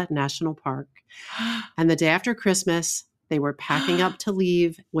Yala National Park. And the day after Christmas, they were packing up to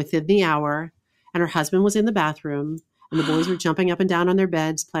leave within the hour, and her husband was in the bathroom, and the boys were jumping up and down on their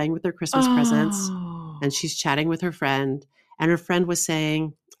beds, playing with their Christmas presents, and she's chatting with her friend, and her friend was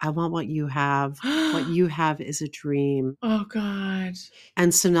saying, I want what you have. What you have is a dream. Oh, God.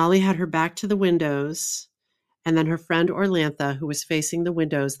 And Sonali had her back to the windows, and then her friend Orlantha, who was facing the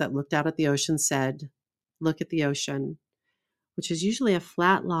windows that looked out at the ocean, said, look at the ocean, which is usually a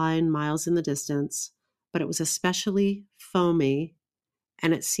flat line miles in the distance, but it was especially foamy,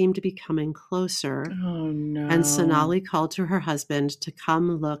 and it seemed to be coming closer. Oh, no. And Sonali called to her husband to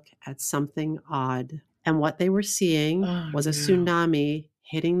come look at something odd. And what they were seeing was a tsunami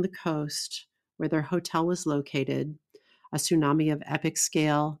hitting the coast where their hotel was located, a tsunami of epic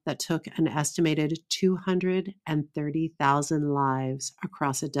scale that took an estimated 230,000 lives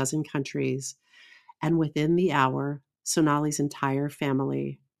across a dozen countries. And within the hour, Sonali's entire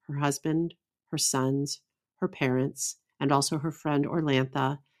family, her husband, her sons, her parents, and also her friend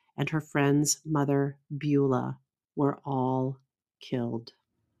Orlantha and her friend's mother, Beulah, were all killed.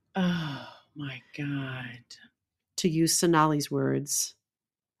 Oh, my God. To use Sonali's words,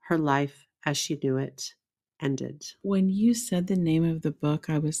 her life as she knew it ended. When you said the name of the book,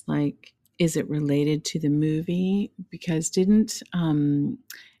 I was like, is it related to the movie? Because didn't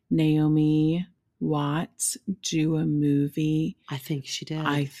Naomi Watts do a movie? I think she did.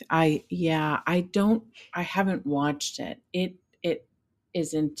 I haven't watched it. It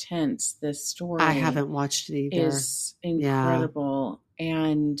is intense. This story. I haven't watched it either. Is incredible. Yeah.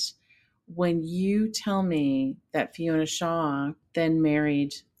 And when you tell me that Fiona Shaw then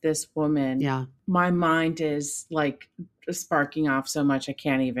married this woman, my mind is like sparking off so much I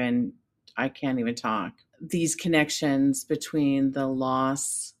can't even talk. These connections between the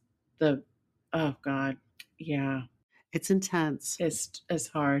loss, oh God, yeah. It's intense. It's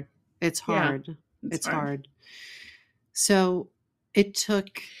hard. It's hard. Yeah, it's hard. So it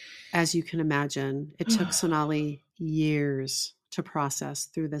took, as you can imagine, it took Sonali years to process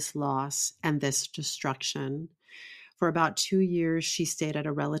through this loss and this destruction. For about 2 years, she stayed at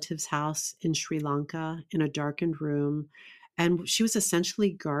a relative's house in Sri Lanka in a darkened room, and she was essentially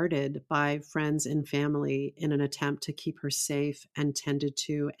guarded by friends and family in an attempt to keep her safe and tended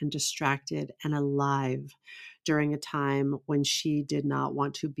to and distracted and alive during a time when she did not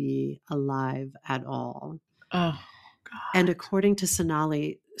want to be alive at all. Oh, God. And according to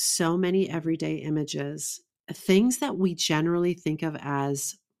Sonali, so many everyday images, things that we generally think of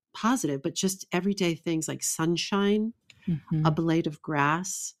as positive, but just everyday things like sunshine, a blade of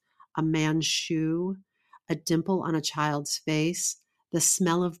grass, a man's shoe, a dimple on a child's face, the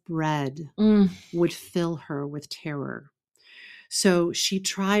smell of bread would fill her with terror. So she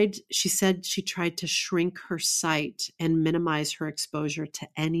said she tried to shrink her sight and minimize her exposure to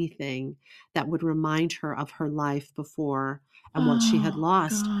anything that would remind her of her life before and what she had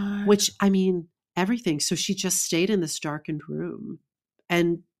lost, God. Which, I mean, everything. So she just stayed in this darkened room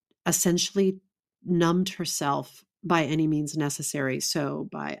and essentially numbed herself by any means necessary. So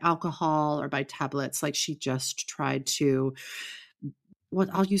by alcohol or by tablets, like she just tried to,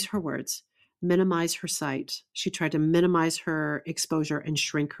 I'll use her words, minimize her sight. She tried to minimize her exposure and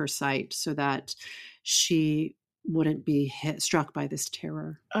shrink her sight so that she wouldn't be struck by this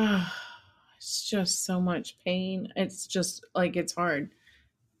terror. It's just so much pain. It's just like, it's hard.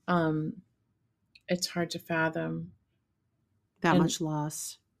 It's hard to fathom that much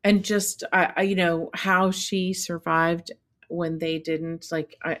loss. And just, how she survived when they didn't.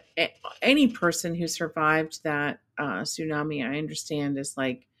 Like, any person who survived that tsunami, I understand, is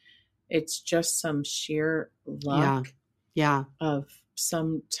like, it's just some sheer luck of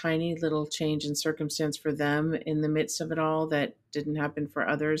some tiny little change in circumstance for them in the midst of it all that didn't happen for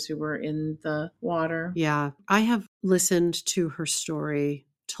others who were in the water. Yeah. I have listened to her story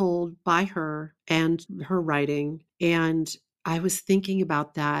told by her and her writing, and I was thinking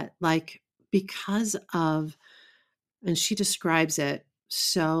about that, like, because of, and she describes it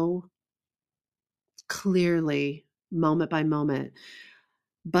so clearly, moment by moment,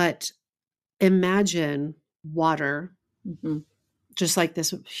 but imagine water, just like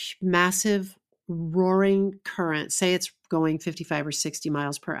this massive roaring current, say it's going 55 or 60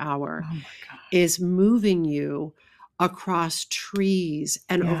 miles per hour, is moving you across trees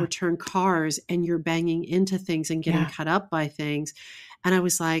and overturn cars, and you're banging into things and getting cut up by things. And I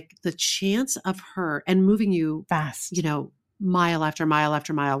was like, the chance of her, and moving you fast, mile after mile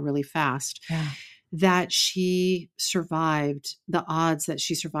after mile really fast. Yeah. That she survived, the odds that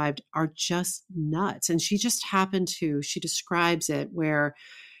she survived are just nuts. And she just happened to, she describes it where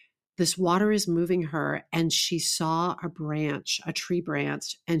this water is moving her and she saw a branch, a tree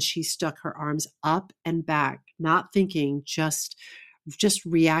branch, and she stuck her arms up and back, not thinking, just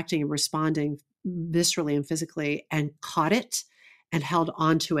reacting and responding viscerally and physically, and caught it and held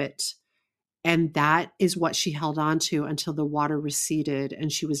onto it. And that is what she held on to until the water receded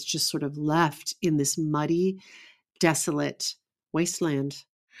and she was just sort of left in this muddy, desolate wasteland.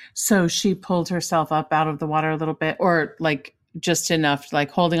 So she pulled herself up out of the water a little bit, or like just enough, like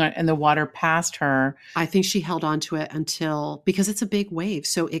holding on, and the water passed her. I think she held on to it until, because it's a big wave.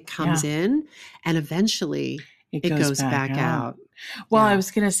 So it comes in and eventually it goes back out. Well, I was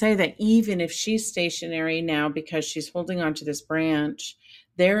going to say that even if she's stationary now because she's holding on to this branch,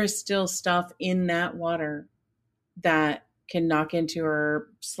 there is still stuff in that water that can knock into her,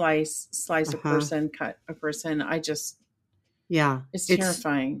 slice a person, cut a person. It's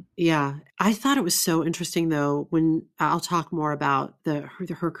terrifying. Yeah. I thought it was so interesting though, when I'll talk more about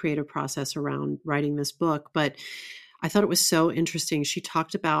her creative process around writing this book, but I thought it was so interesting. She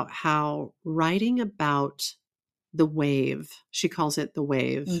talked about how writing about the wave, she calls it the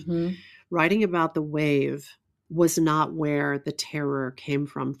wave, writing about the wave was not where the terror came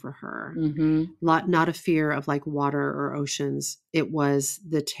from for her. Not a fear of like water or oceans. It was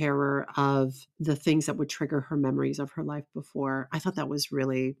the terror of the things that would trigger her memories of her life before. I thought that was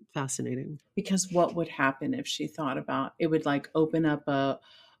really fascinating. Because what would happen if she thought about it would like open up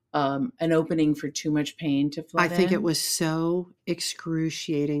an opening for too much pain to flood in? I think it was so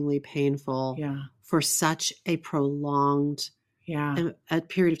excruciatingly painful for such a prolonged a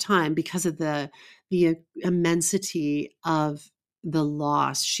period of time because of the immensity of the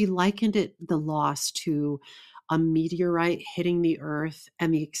loss. She likened the loss to a meteorite hitting the earth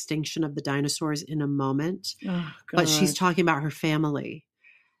and the extinction of the dinosaurs in a moment. Oh, but she's talking about her family.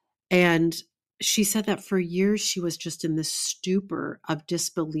 And she said that for years she was just in this stupor of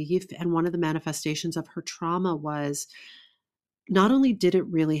disbelief. And one of the manifestations of her trauma was not only did it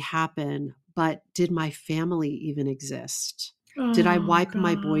really happen, but did my family even exist? Did I wipe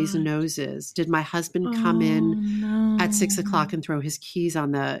my boys' noses? Did my husband come in at 6 o'clock and throw his keys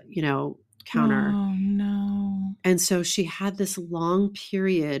on the, counter? Oh, no. And so she had this long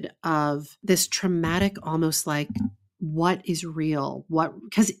period of this traumatic, almost like, what is real?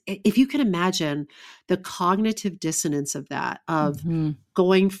 Because if you can imagine the cognitive dissonance of that, of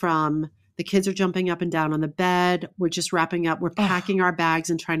going from the kids are jumping up and down on the bed, we're just wrapping up, we're packing our bags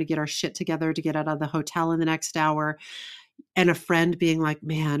and trying to get our shit together to get out of the hotel in the next hour. And a friend being like,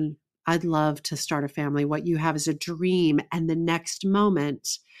 man, I'd love to start a family. What you have is a dream. And the next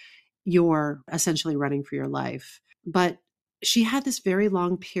moment, you're essentially running for your life. But she had this very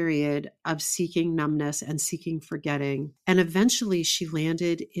long period of seeking numbness and seeking forgetting. And eventually she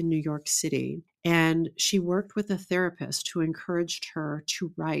landed in New York City. And she worked with a therapist who encouraged her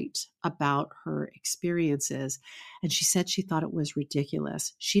to write about her experiences. And she said she thought it was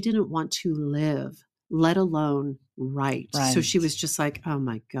ridiculous. She didn't want to live, let alone write. So she was just like, oh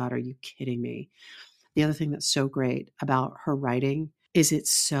my God, are you kidding me? The other thing that's so great about her writing is it's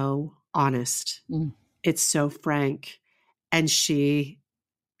so honest. It's so frank. And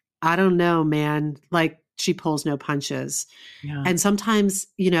I don't know, man, like she pulls no punches. Yeah. And sometimes,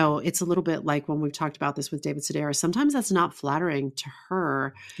 it's a little bit like when we've talked about this with David Sedaris, sometimes that's not flattering to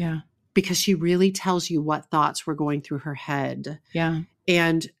her. Yeah. Because she really tells you what thoughts were going through her head. Yeah.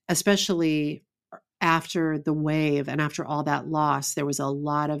 And especially after the wave and after all that loss, there was a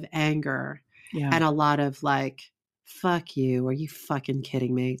lot of anger and a lot of like, fuck you. Are you fucking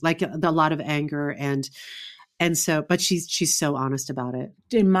kidding me? Like a lot of anger. And so, but she's so honest about it.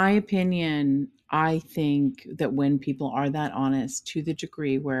 In my opinion, I think that when people are that honest to the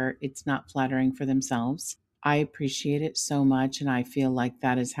degree where it's not flattering for themselves, I appreciate it so much. And I feel like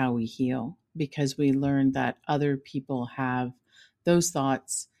that is how we heal, because we learn that other people have those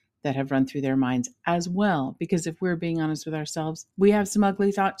thoughts that have run through their minds as well. Because if we're being honest with ourselves, we have some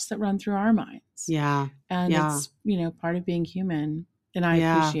ugly thoughts that run through our minds. Yeah. And it's, part of being human. And I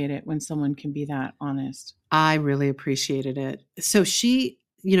appreciate it when someone can be that honest. I really appreciated it. So she,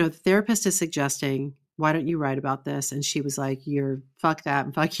 the therapist is suggesting, why don't you write about this? And she was like, you're fuck that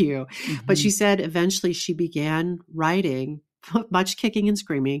and fuck you. But she said eventually she began writing, much kicking and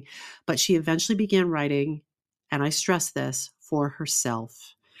screaming, but she eventually began writing, and I stress this, for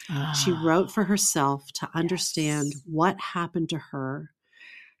herself. She wrote for herself to understand what happened to her,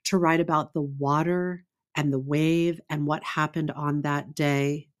 to write about the water and the wave and what happened on that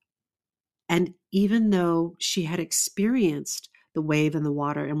day. And even though she had experienced the wave and the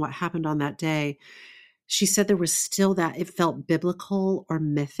water and what happened on that day, she said there was still that it felt biblical or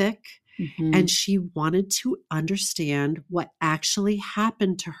mythic. Mhm. And she wanted to understand what actually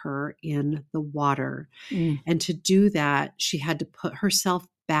happened to her in the water. Mm. And to do that, she had to put herself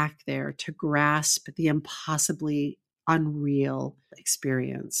back there to grasp the impossibly unreal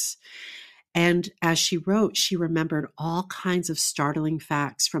experience. And as she wrote, she remembered all kinds of startling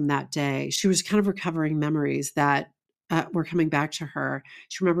facts from that day. She was kind of recovering memories that were coming back to her.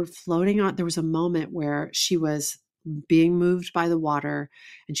 She remembered floating on, there was a moment where she was being moved by the water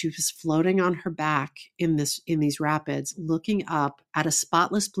and she was floating on her back in these rapids, looking up at a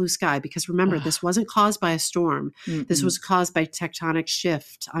spotless blue sky. Because remember, this wasn't caused by a storm. This Mm-mm. was caused by tectonic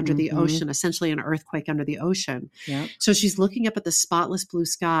shift under the ocean, essentially an earthquake under the ocean. Yep. So she's looking up at the spotless blue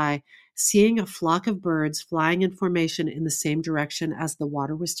sky, seeing a flock of birds flying in formation in the same direction as the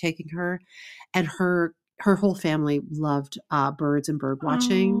water was taking her. And her whole family loved birds and bird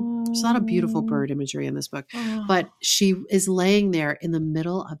watching. There's a lot of beautiful bird imagery in this book. But she is laying there in the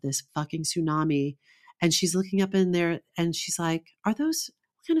middle of this fucking tsunami, and she's looking up in there and she's like, what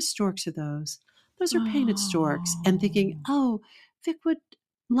kind of storks are those? Those are painted storks. And thinking, oh, Vic would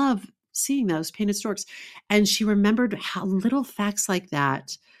love seeing those painted storks. And she remembered how little facts like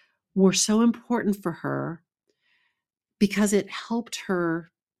that were so important for her because it helped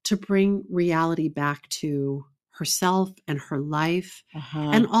her to bring reality back to herself and her life,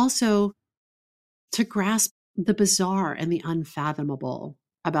 and also to grasp the bizarre and the unfathomable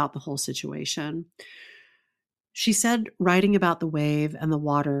about the whole situation. She said writing about the wave and the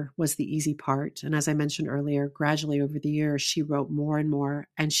water was the easy part. And as I mentioned earlier, gradually over the years, she wrote more and more,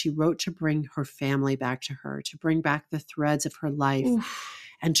 and she wrote to bring her family back to her, to bring back the threads of her life. Oof.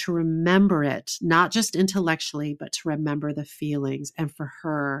 And to remember it, not just intellectually, but to remember the feelings. And for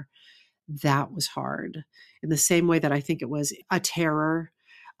her, that was hard. In the same way that I think it was a terror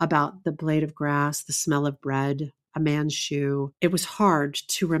about the blade of grass, the smell of bread, a man's shoe. It was hard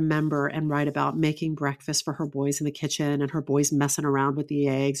to remember and write about making breakfast for her boys in the kitchen and her boys messing around with the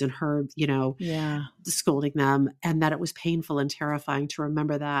eggs and her, scolding them, and that it was painful and terrifying to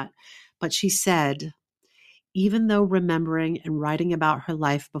remember that. But she said, even though remembering and writing about her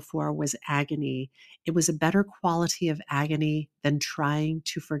life before was agony, it was a better quality of agony than trying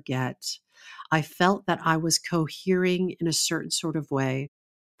to forget. I felt that I was cohering in a certain sort of way.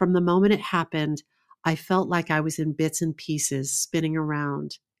 From the moment it happened, I felt like I was in bits and pieces spinning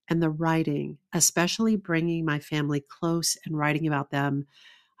around. And the writing, especially bringing my family close and writing about them,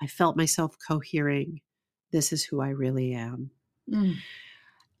 I felt myself cohering. This is who I really am. Mm.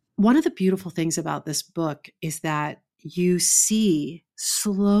 One of the beautiful things about this book is that you see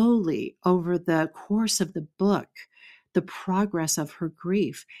slowly over the course of the book the progress of her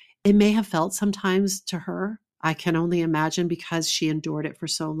grief. It may have felt sometimes to her, I can only imagine because she endured it for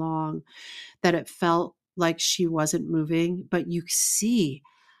so long, that it felt like she wasn't moving, but you see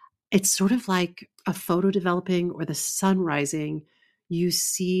it's sort of like a photo developing or the sun rising. You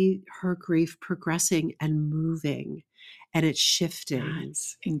see her grief progressing and moving. And it's shifting.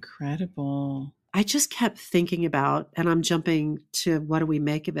 That's incredible. I just kept thinking about, and I'm jumping to what do we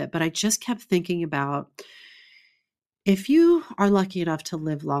make of it, but I just kept thinking about, if you are lucky enough to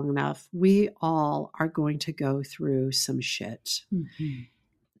live long enough, we all are going to go through some shit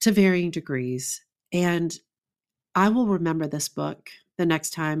to varying degrees. And I will remember this book the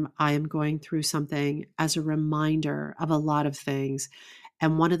next time I am going through something as a reminder of a lot of things.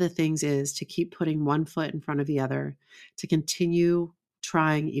 And one of the things is to keep putting one foot in front of the other, to continue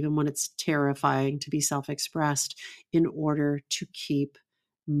trying, even when it's terrifying, to be self-expressed in order to keep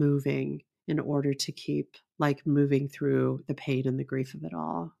moving, in order to keep moving through the pain and the grief of it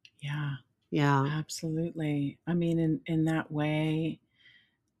all. Yeah. Yeah. Absolutely. I mean, in that way,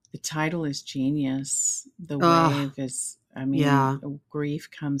 the title is genius. The wave is, grief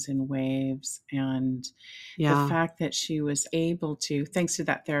comes in waves. And the fact that she was able to, thanks to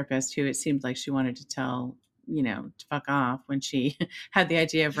that therapist who it seemed like she wanted to tell, to fuck off when she had the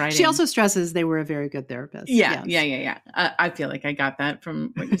idea of writing. She also stresses they were a very good therapist. Yeah. I feel like I got that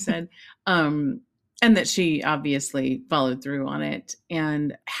from what you said. And that she obviously followed through on it.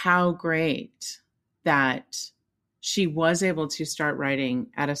 And how great that she was able to start writing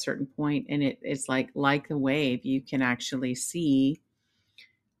at a certain point, and it's like the wave, you can actually see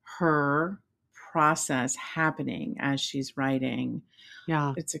her process happening as she's writing.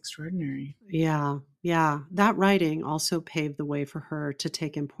 Yeah. It's extraordinary. Yeah. Yeah. That writing also paved the way for her to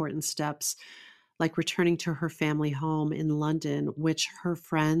take important steps, like returning to her family home in London, which her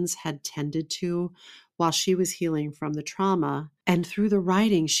friends had tended to while she was healing from the trauma. And through the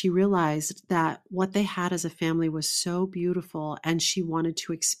writing, she realized that what they had as a family was so beautiful, and she wanted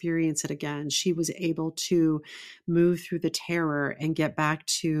to experience it again. She was able to move through the terror and get back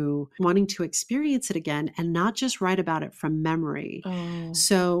to wanting to experience it again and not just write about it from memory. Oh.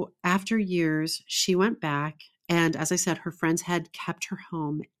 So after years, she went back. And as I said, her friends had kept her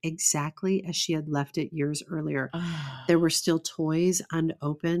home exactly as she had left it years earlier. Oh. There were still toys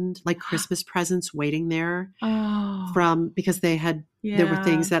unopened, like Christmas presents waiting there Oh. because there were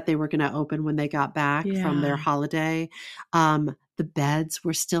things that they were going to open when they got back from their Yeah. holiday. The beds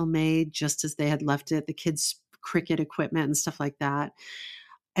were still made just as they had left it, the kids' cricket equipment and stuff like that.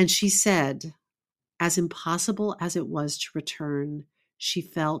 And she said, as impossible as it was to return, she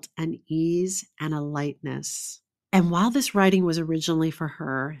felt an ease and a lightness. And while this writing was originally for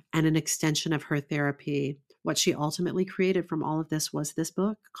her and an extension of her therapy, what she ultimately created from all of this was this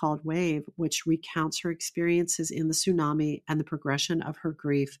book called Wave, which recounts her experiences in the tsunami and the progression of her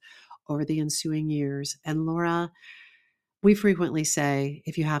grief over the ensuing years. And Laura, we frequently say,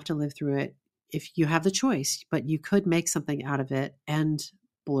 if you have to live through it, if you have the choice, but you could make something out of it. And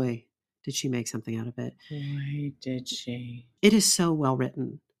boy, did she make something out of it. Boy, did she. It is so well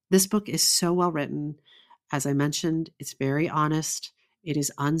written. This book is so well written. As I mentioned, it's very honest. It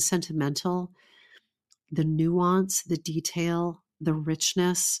is unsentimental. The nuance, the detail, the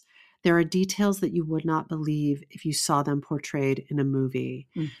richness. There are details that you would not believe if you saw them portrayed in a movie.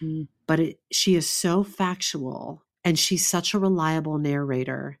 Mm-hmm. But she is so factual, and she's such a reliable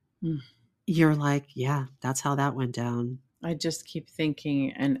narrator. You're like, yeah, that's how that went down. I just keep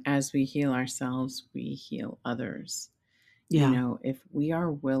thinking, and as we heal ourselves, we heal others. Yeah. You know, if we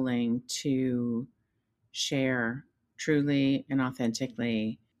are willing to share truly and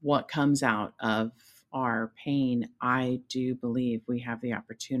authentically what comes out of our pain, I do believe we have the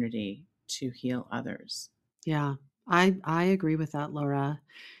opportunity to heal others. Yeah, I agree with that, Laura.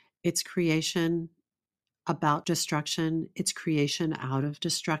 It's creation about destruction. It's creation out of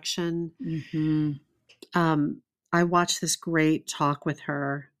destruction. Mm-hmm. I watched this great talk with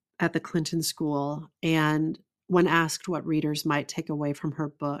her at the Clinton School, and when asked what readers might take away from her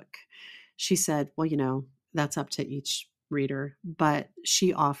book, she said, well, you know, that's up to each reader, but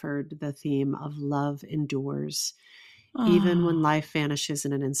she offered the theme of love endures. Even when life vanishes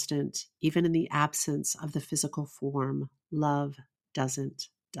in an instant, even in the absence of the physical form, love doesn't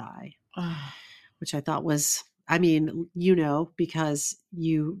die. Which I thought was, I mean, you know, because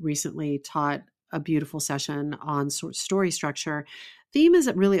you recently taught a beautiful session on story structure. Theme is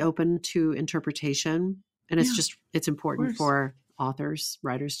really open to interpretation, and it's important for authors,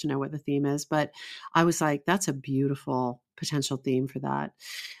 writers to know what the theme is. But I was like, that's a beautiful potential theme for that.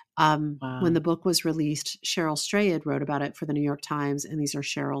 When the book was released, Cheryl Strayed wrote about it for the New York Times, and these are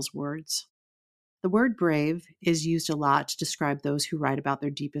Cheryl's words. The word brave is used a lot to describe those who write about their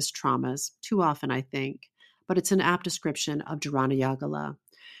deepest traumas, too often, I think, but it's an apt description of Dhurana Yagala.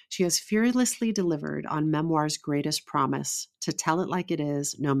 She has fearlessly delivered on memoir's greatest promise, to tell it like it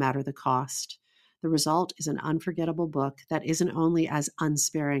is, no matter the cost. The result is an unforgettable book that isn't only as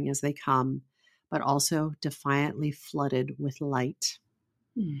unsparing as they come, but also defiantly flooded with light.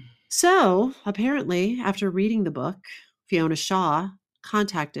 So, apparently, after reading the book, Fiona Shaw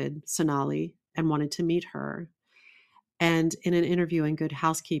contacted Sonali and wanted to meet her. And in an interview in Good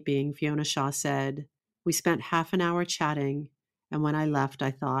Housekeeping, Fiona Shaw said, "We spent half an hour chatting, and when I left,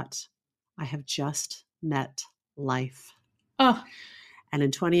 I thought, I have just met life." And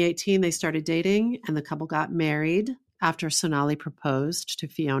in 2018, they started dating, and the couple got married after Sonali proposed to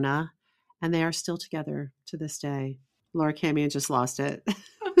Fiona, and they are still together to this day. Laura Camion just lost it.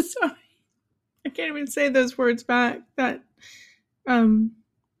 I'm sorry. I can't even say those words back. That, I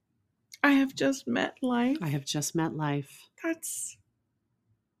have just met life. I have just met life. That's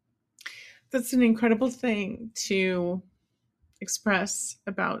an incredible thing to express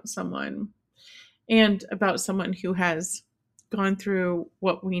about someone, and about someone who has gone through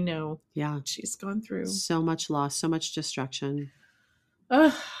what we know she's gone through. So much loss, so much destruction.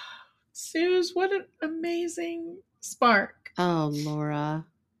 Suze, what an amazing spark. Oh, Laura.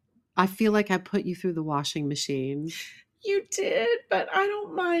 I feel like I put you through the washing machine. You did, but I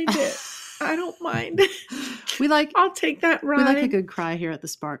don't mind it. I don't mind. I'll take that ride. We like a good cry here at the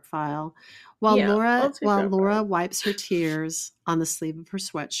Spark File. While Laura wipes her tears on the sleeve of her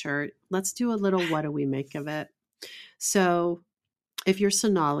sweatshirt, let's do a little what do we make of it. So if you're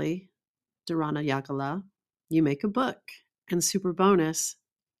Sonali, Dhurana Yagala, you make a book. And super bonus,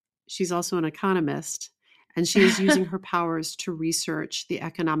 she's also an economist. And she is using her powers to research the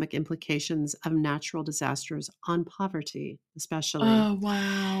economic implications of natural disasters on poverty, especially. Oh,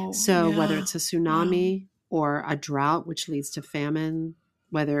 wow. So whether Yeah. it's a tsunami or a drought, which leads to famine,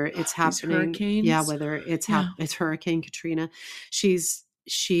 whether it's These happening, hurricanes. whether it's Yeah. it's Hurricane Katrina, she is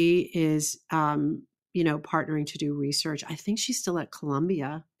partnering to do research. I think she's still at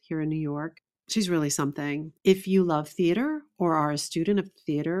Columbia here in New York. She's really something. If you love theater or are a student of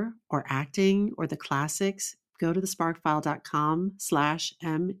theater or acting or the classics, go to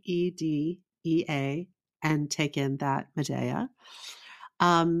thesparkfile.com/MEDEA and take in that Medea.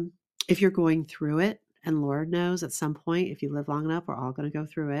 If you're going through it, and Lord knows at some point, if you live long enough, we're all going to go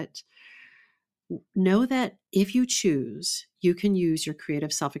through it. Know that if you choose, you can use your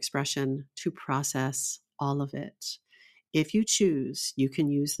creative self-expression to process all of it. If you choose, you can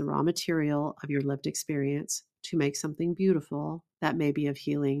use the raw material of your lived experience to make something beautiful that may be of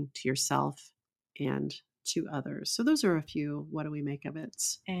healing to yourself and to others. So those are a few. What do we make of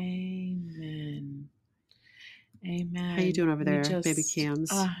it? Amen. Amen. How you doing over there, baby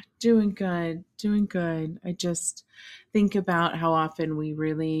Cams? Doing good. I just think about how often we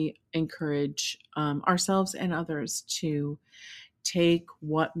really encourage ourselves and others to take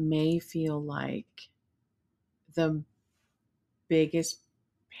what may feel like the biggest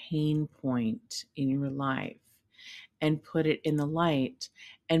pain point in your life and put it in the light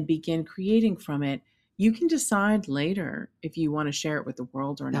and begin creating from it. You can decide later if you want to share it with the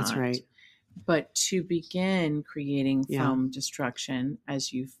world or not. That's right. But to begin creating from destruction,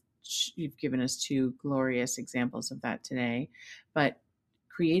 as you've given us two glorious examples of that today, but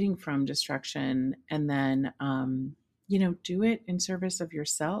creating from destruction and then, do it in service of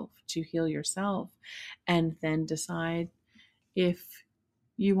yourself to heal yourself, and then decide if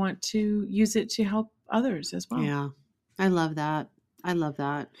you want to use it to help others as well. Yeah, I love that. And what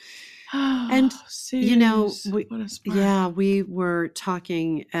a spark. We were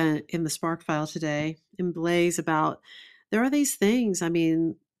talking in the Spark File today in Blaze about there are these things. I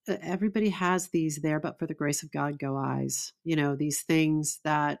mean, everybody has these there, but for the grace of God, go eyes. These things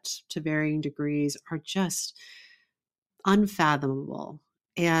that to varying degrees are just unfathomable.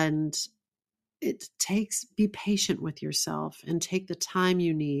 And it takes, be patient with yourself and take the time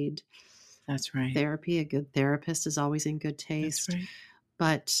you need. That's right. Therapy, a good therapist is always in good taste. That's right.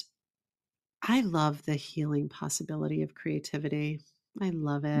 But I love the healing possibility of creativity. I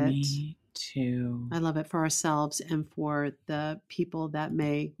love it. Me too. I love it for ourselves and for the people that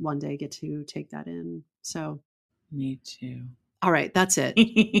may one day get to take that in. So, me too. All right, that's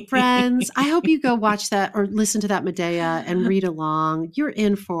it. Friends, I hope you go watch that or listen to that Medea and read along. You're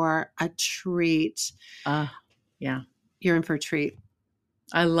in for a treat. Yeah. You're in for a treat.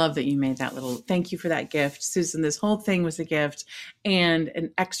 I love that you made that thank you for that gift, Susan. This whole thing was a gift and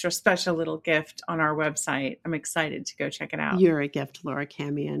an extra special little gift on our website. I'm excited to go check it out. You're a gift, Laura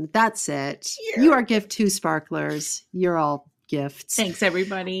Camion. That's it. You are a gift too, sparklers. You're all gifts. Thanks,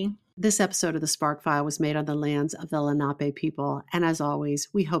 everybody. This episode of the Spark File was made on the lands of the Lenape people. And as always,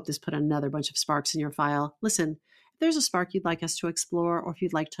 we hope this put another bunch of sparks in your file. Listen, if there's a spark you'd like us to explore, or if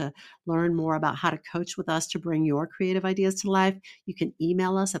you'd like to learn more about how to coach with us to bring your creative ideas to life, you can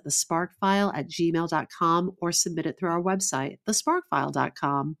email us at thesparkfile@gmail.com or submit it through our website,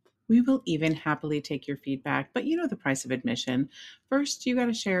 thesparkfile.com. We will even happily take your feedback, but you know the price of admission. First, you got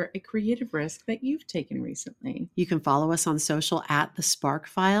to share a creative risk that you've taken recently. You can follow us on social at The Spark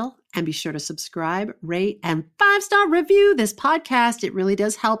File, and be sure to subscribe, rate, and 5-star review this podcast. It really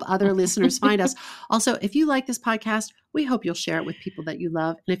does help other listeners find us. Also, if you like this podcast, we hope you'll share it with people that you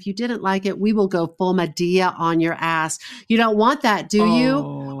love. And if you didn't like it, we will go full Medea on your ass. You don't want that, do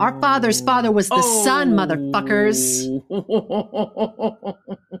you? Our father's father was the sun, motherfuckers.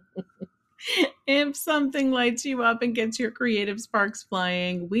 If something lights you up and gets your creative sparks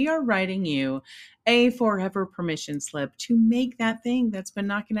flying, we are writing you a forever permission slip to make that thing that's been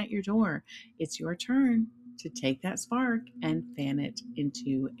knocking at your door. It's your turn to take that spark and fan it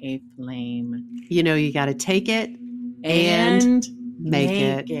into a flame. You got to take it and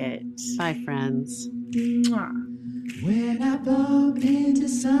make it. Bye, friends. Mwah. When I bump into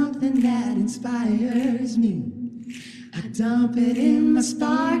something that inspires me, I dump it in my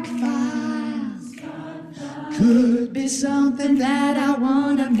spark file. Could be something that I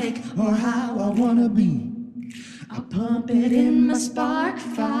want to make or how I want to be. I pump it in my spark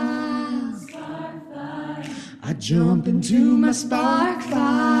file. I jump into my spark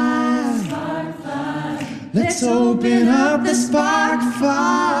file. Let's open up the spark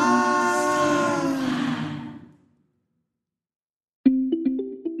file.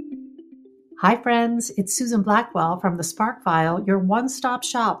 Hi, friends. It's Susan Blackwell from The Spark File, your one-stop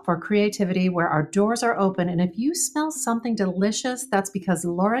shop for creativity where our doors are open. And if you smell something delicious, that's because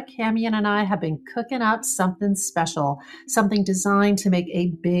Laura Camion and I have been cooking up something special, something designed to make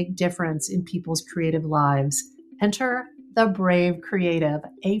a big difference in people's creative lives. Enter The Brave Creative,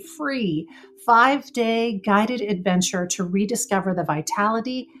 a free 5-day guided adventure to rediscover the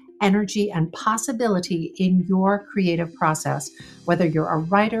vitality, energy, and possibility in your creative process. Whether you're a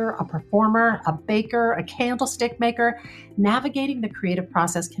writer, a performer, a baker, a candlestick maker, navigating the creative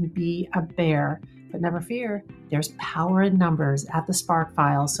process can be a bear. But never fear, there's power in numbers at the Spark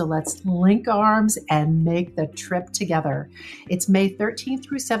File. So let's link arms and make the trip together. It's May 13th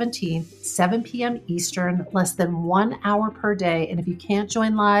through 17th, 7 p.m. Eastern, less than 1 hour per day. And if you can't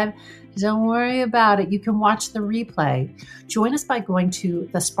join live, don't worry about it. You can watch the replay. Join us by going to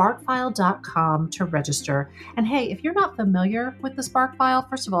thesparkfile.com to register. And hey, if you're not familiar with the Spark File,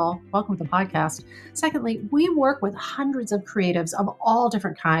 first of all, welcome to the podcast. Secondly, we work with hundreds of creatives of all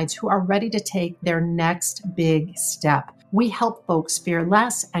different kinds who are ready to take their next big step. We help folks fear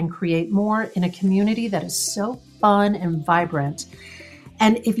less and create more in a community that is so fun and vibrant.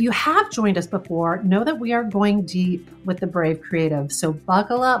 And if you have joined us before, know that we are going deep with the Brave Creative. So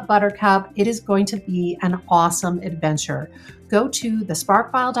buckle up, Buttercup. It is going to be an awesome adventure. Go to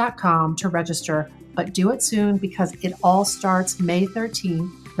thesparkfile.com to register, but do it soon because it all starts May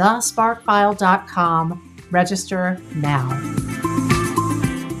 13th. Thesparkfile.com. Register now.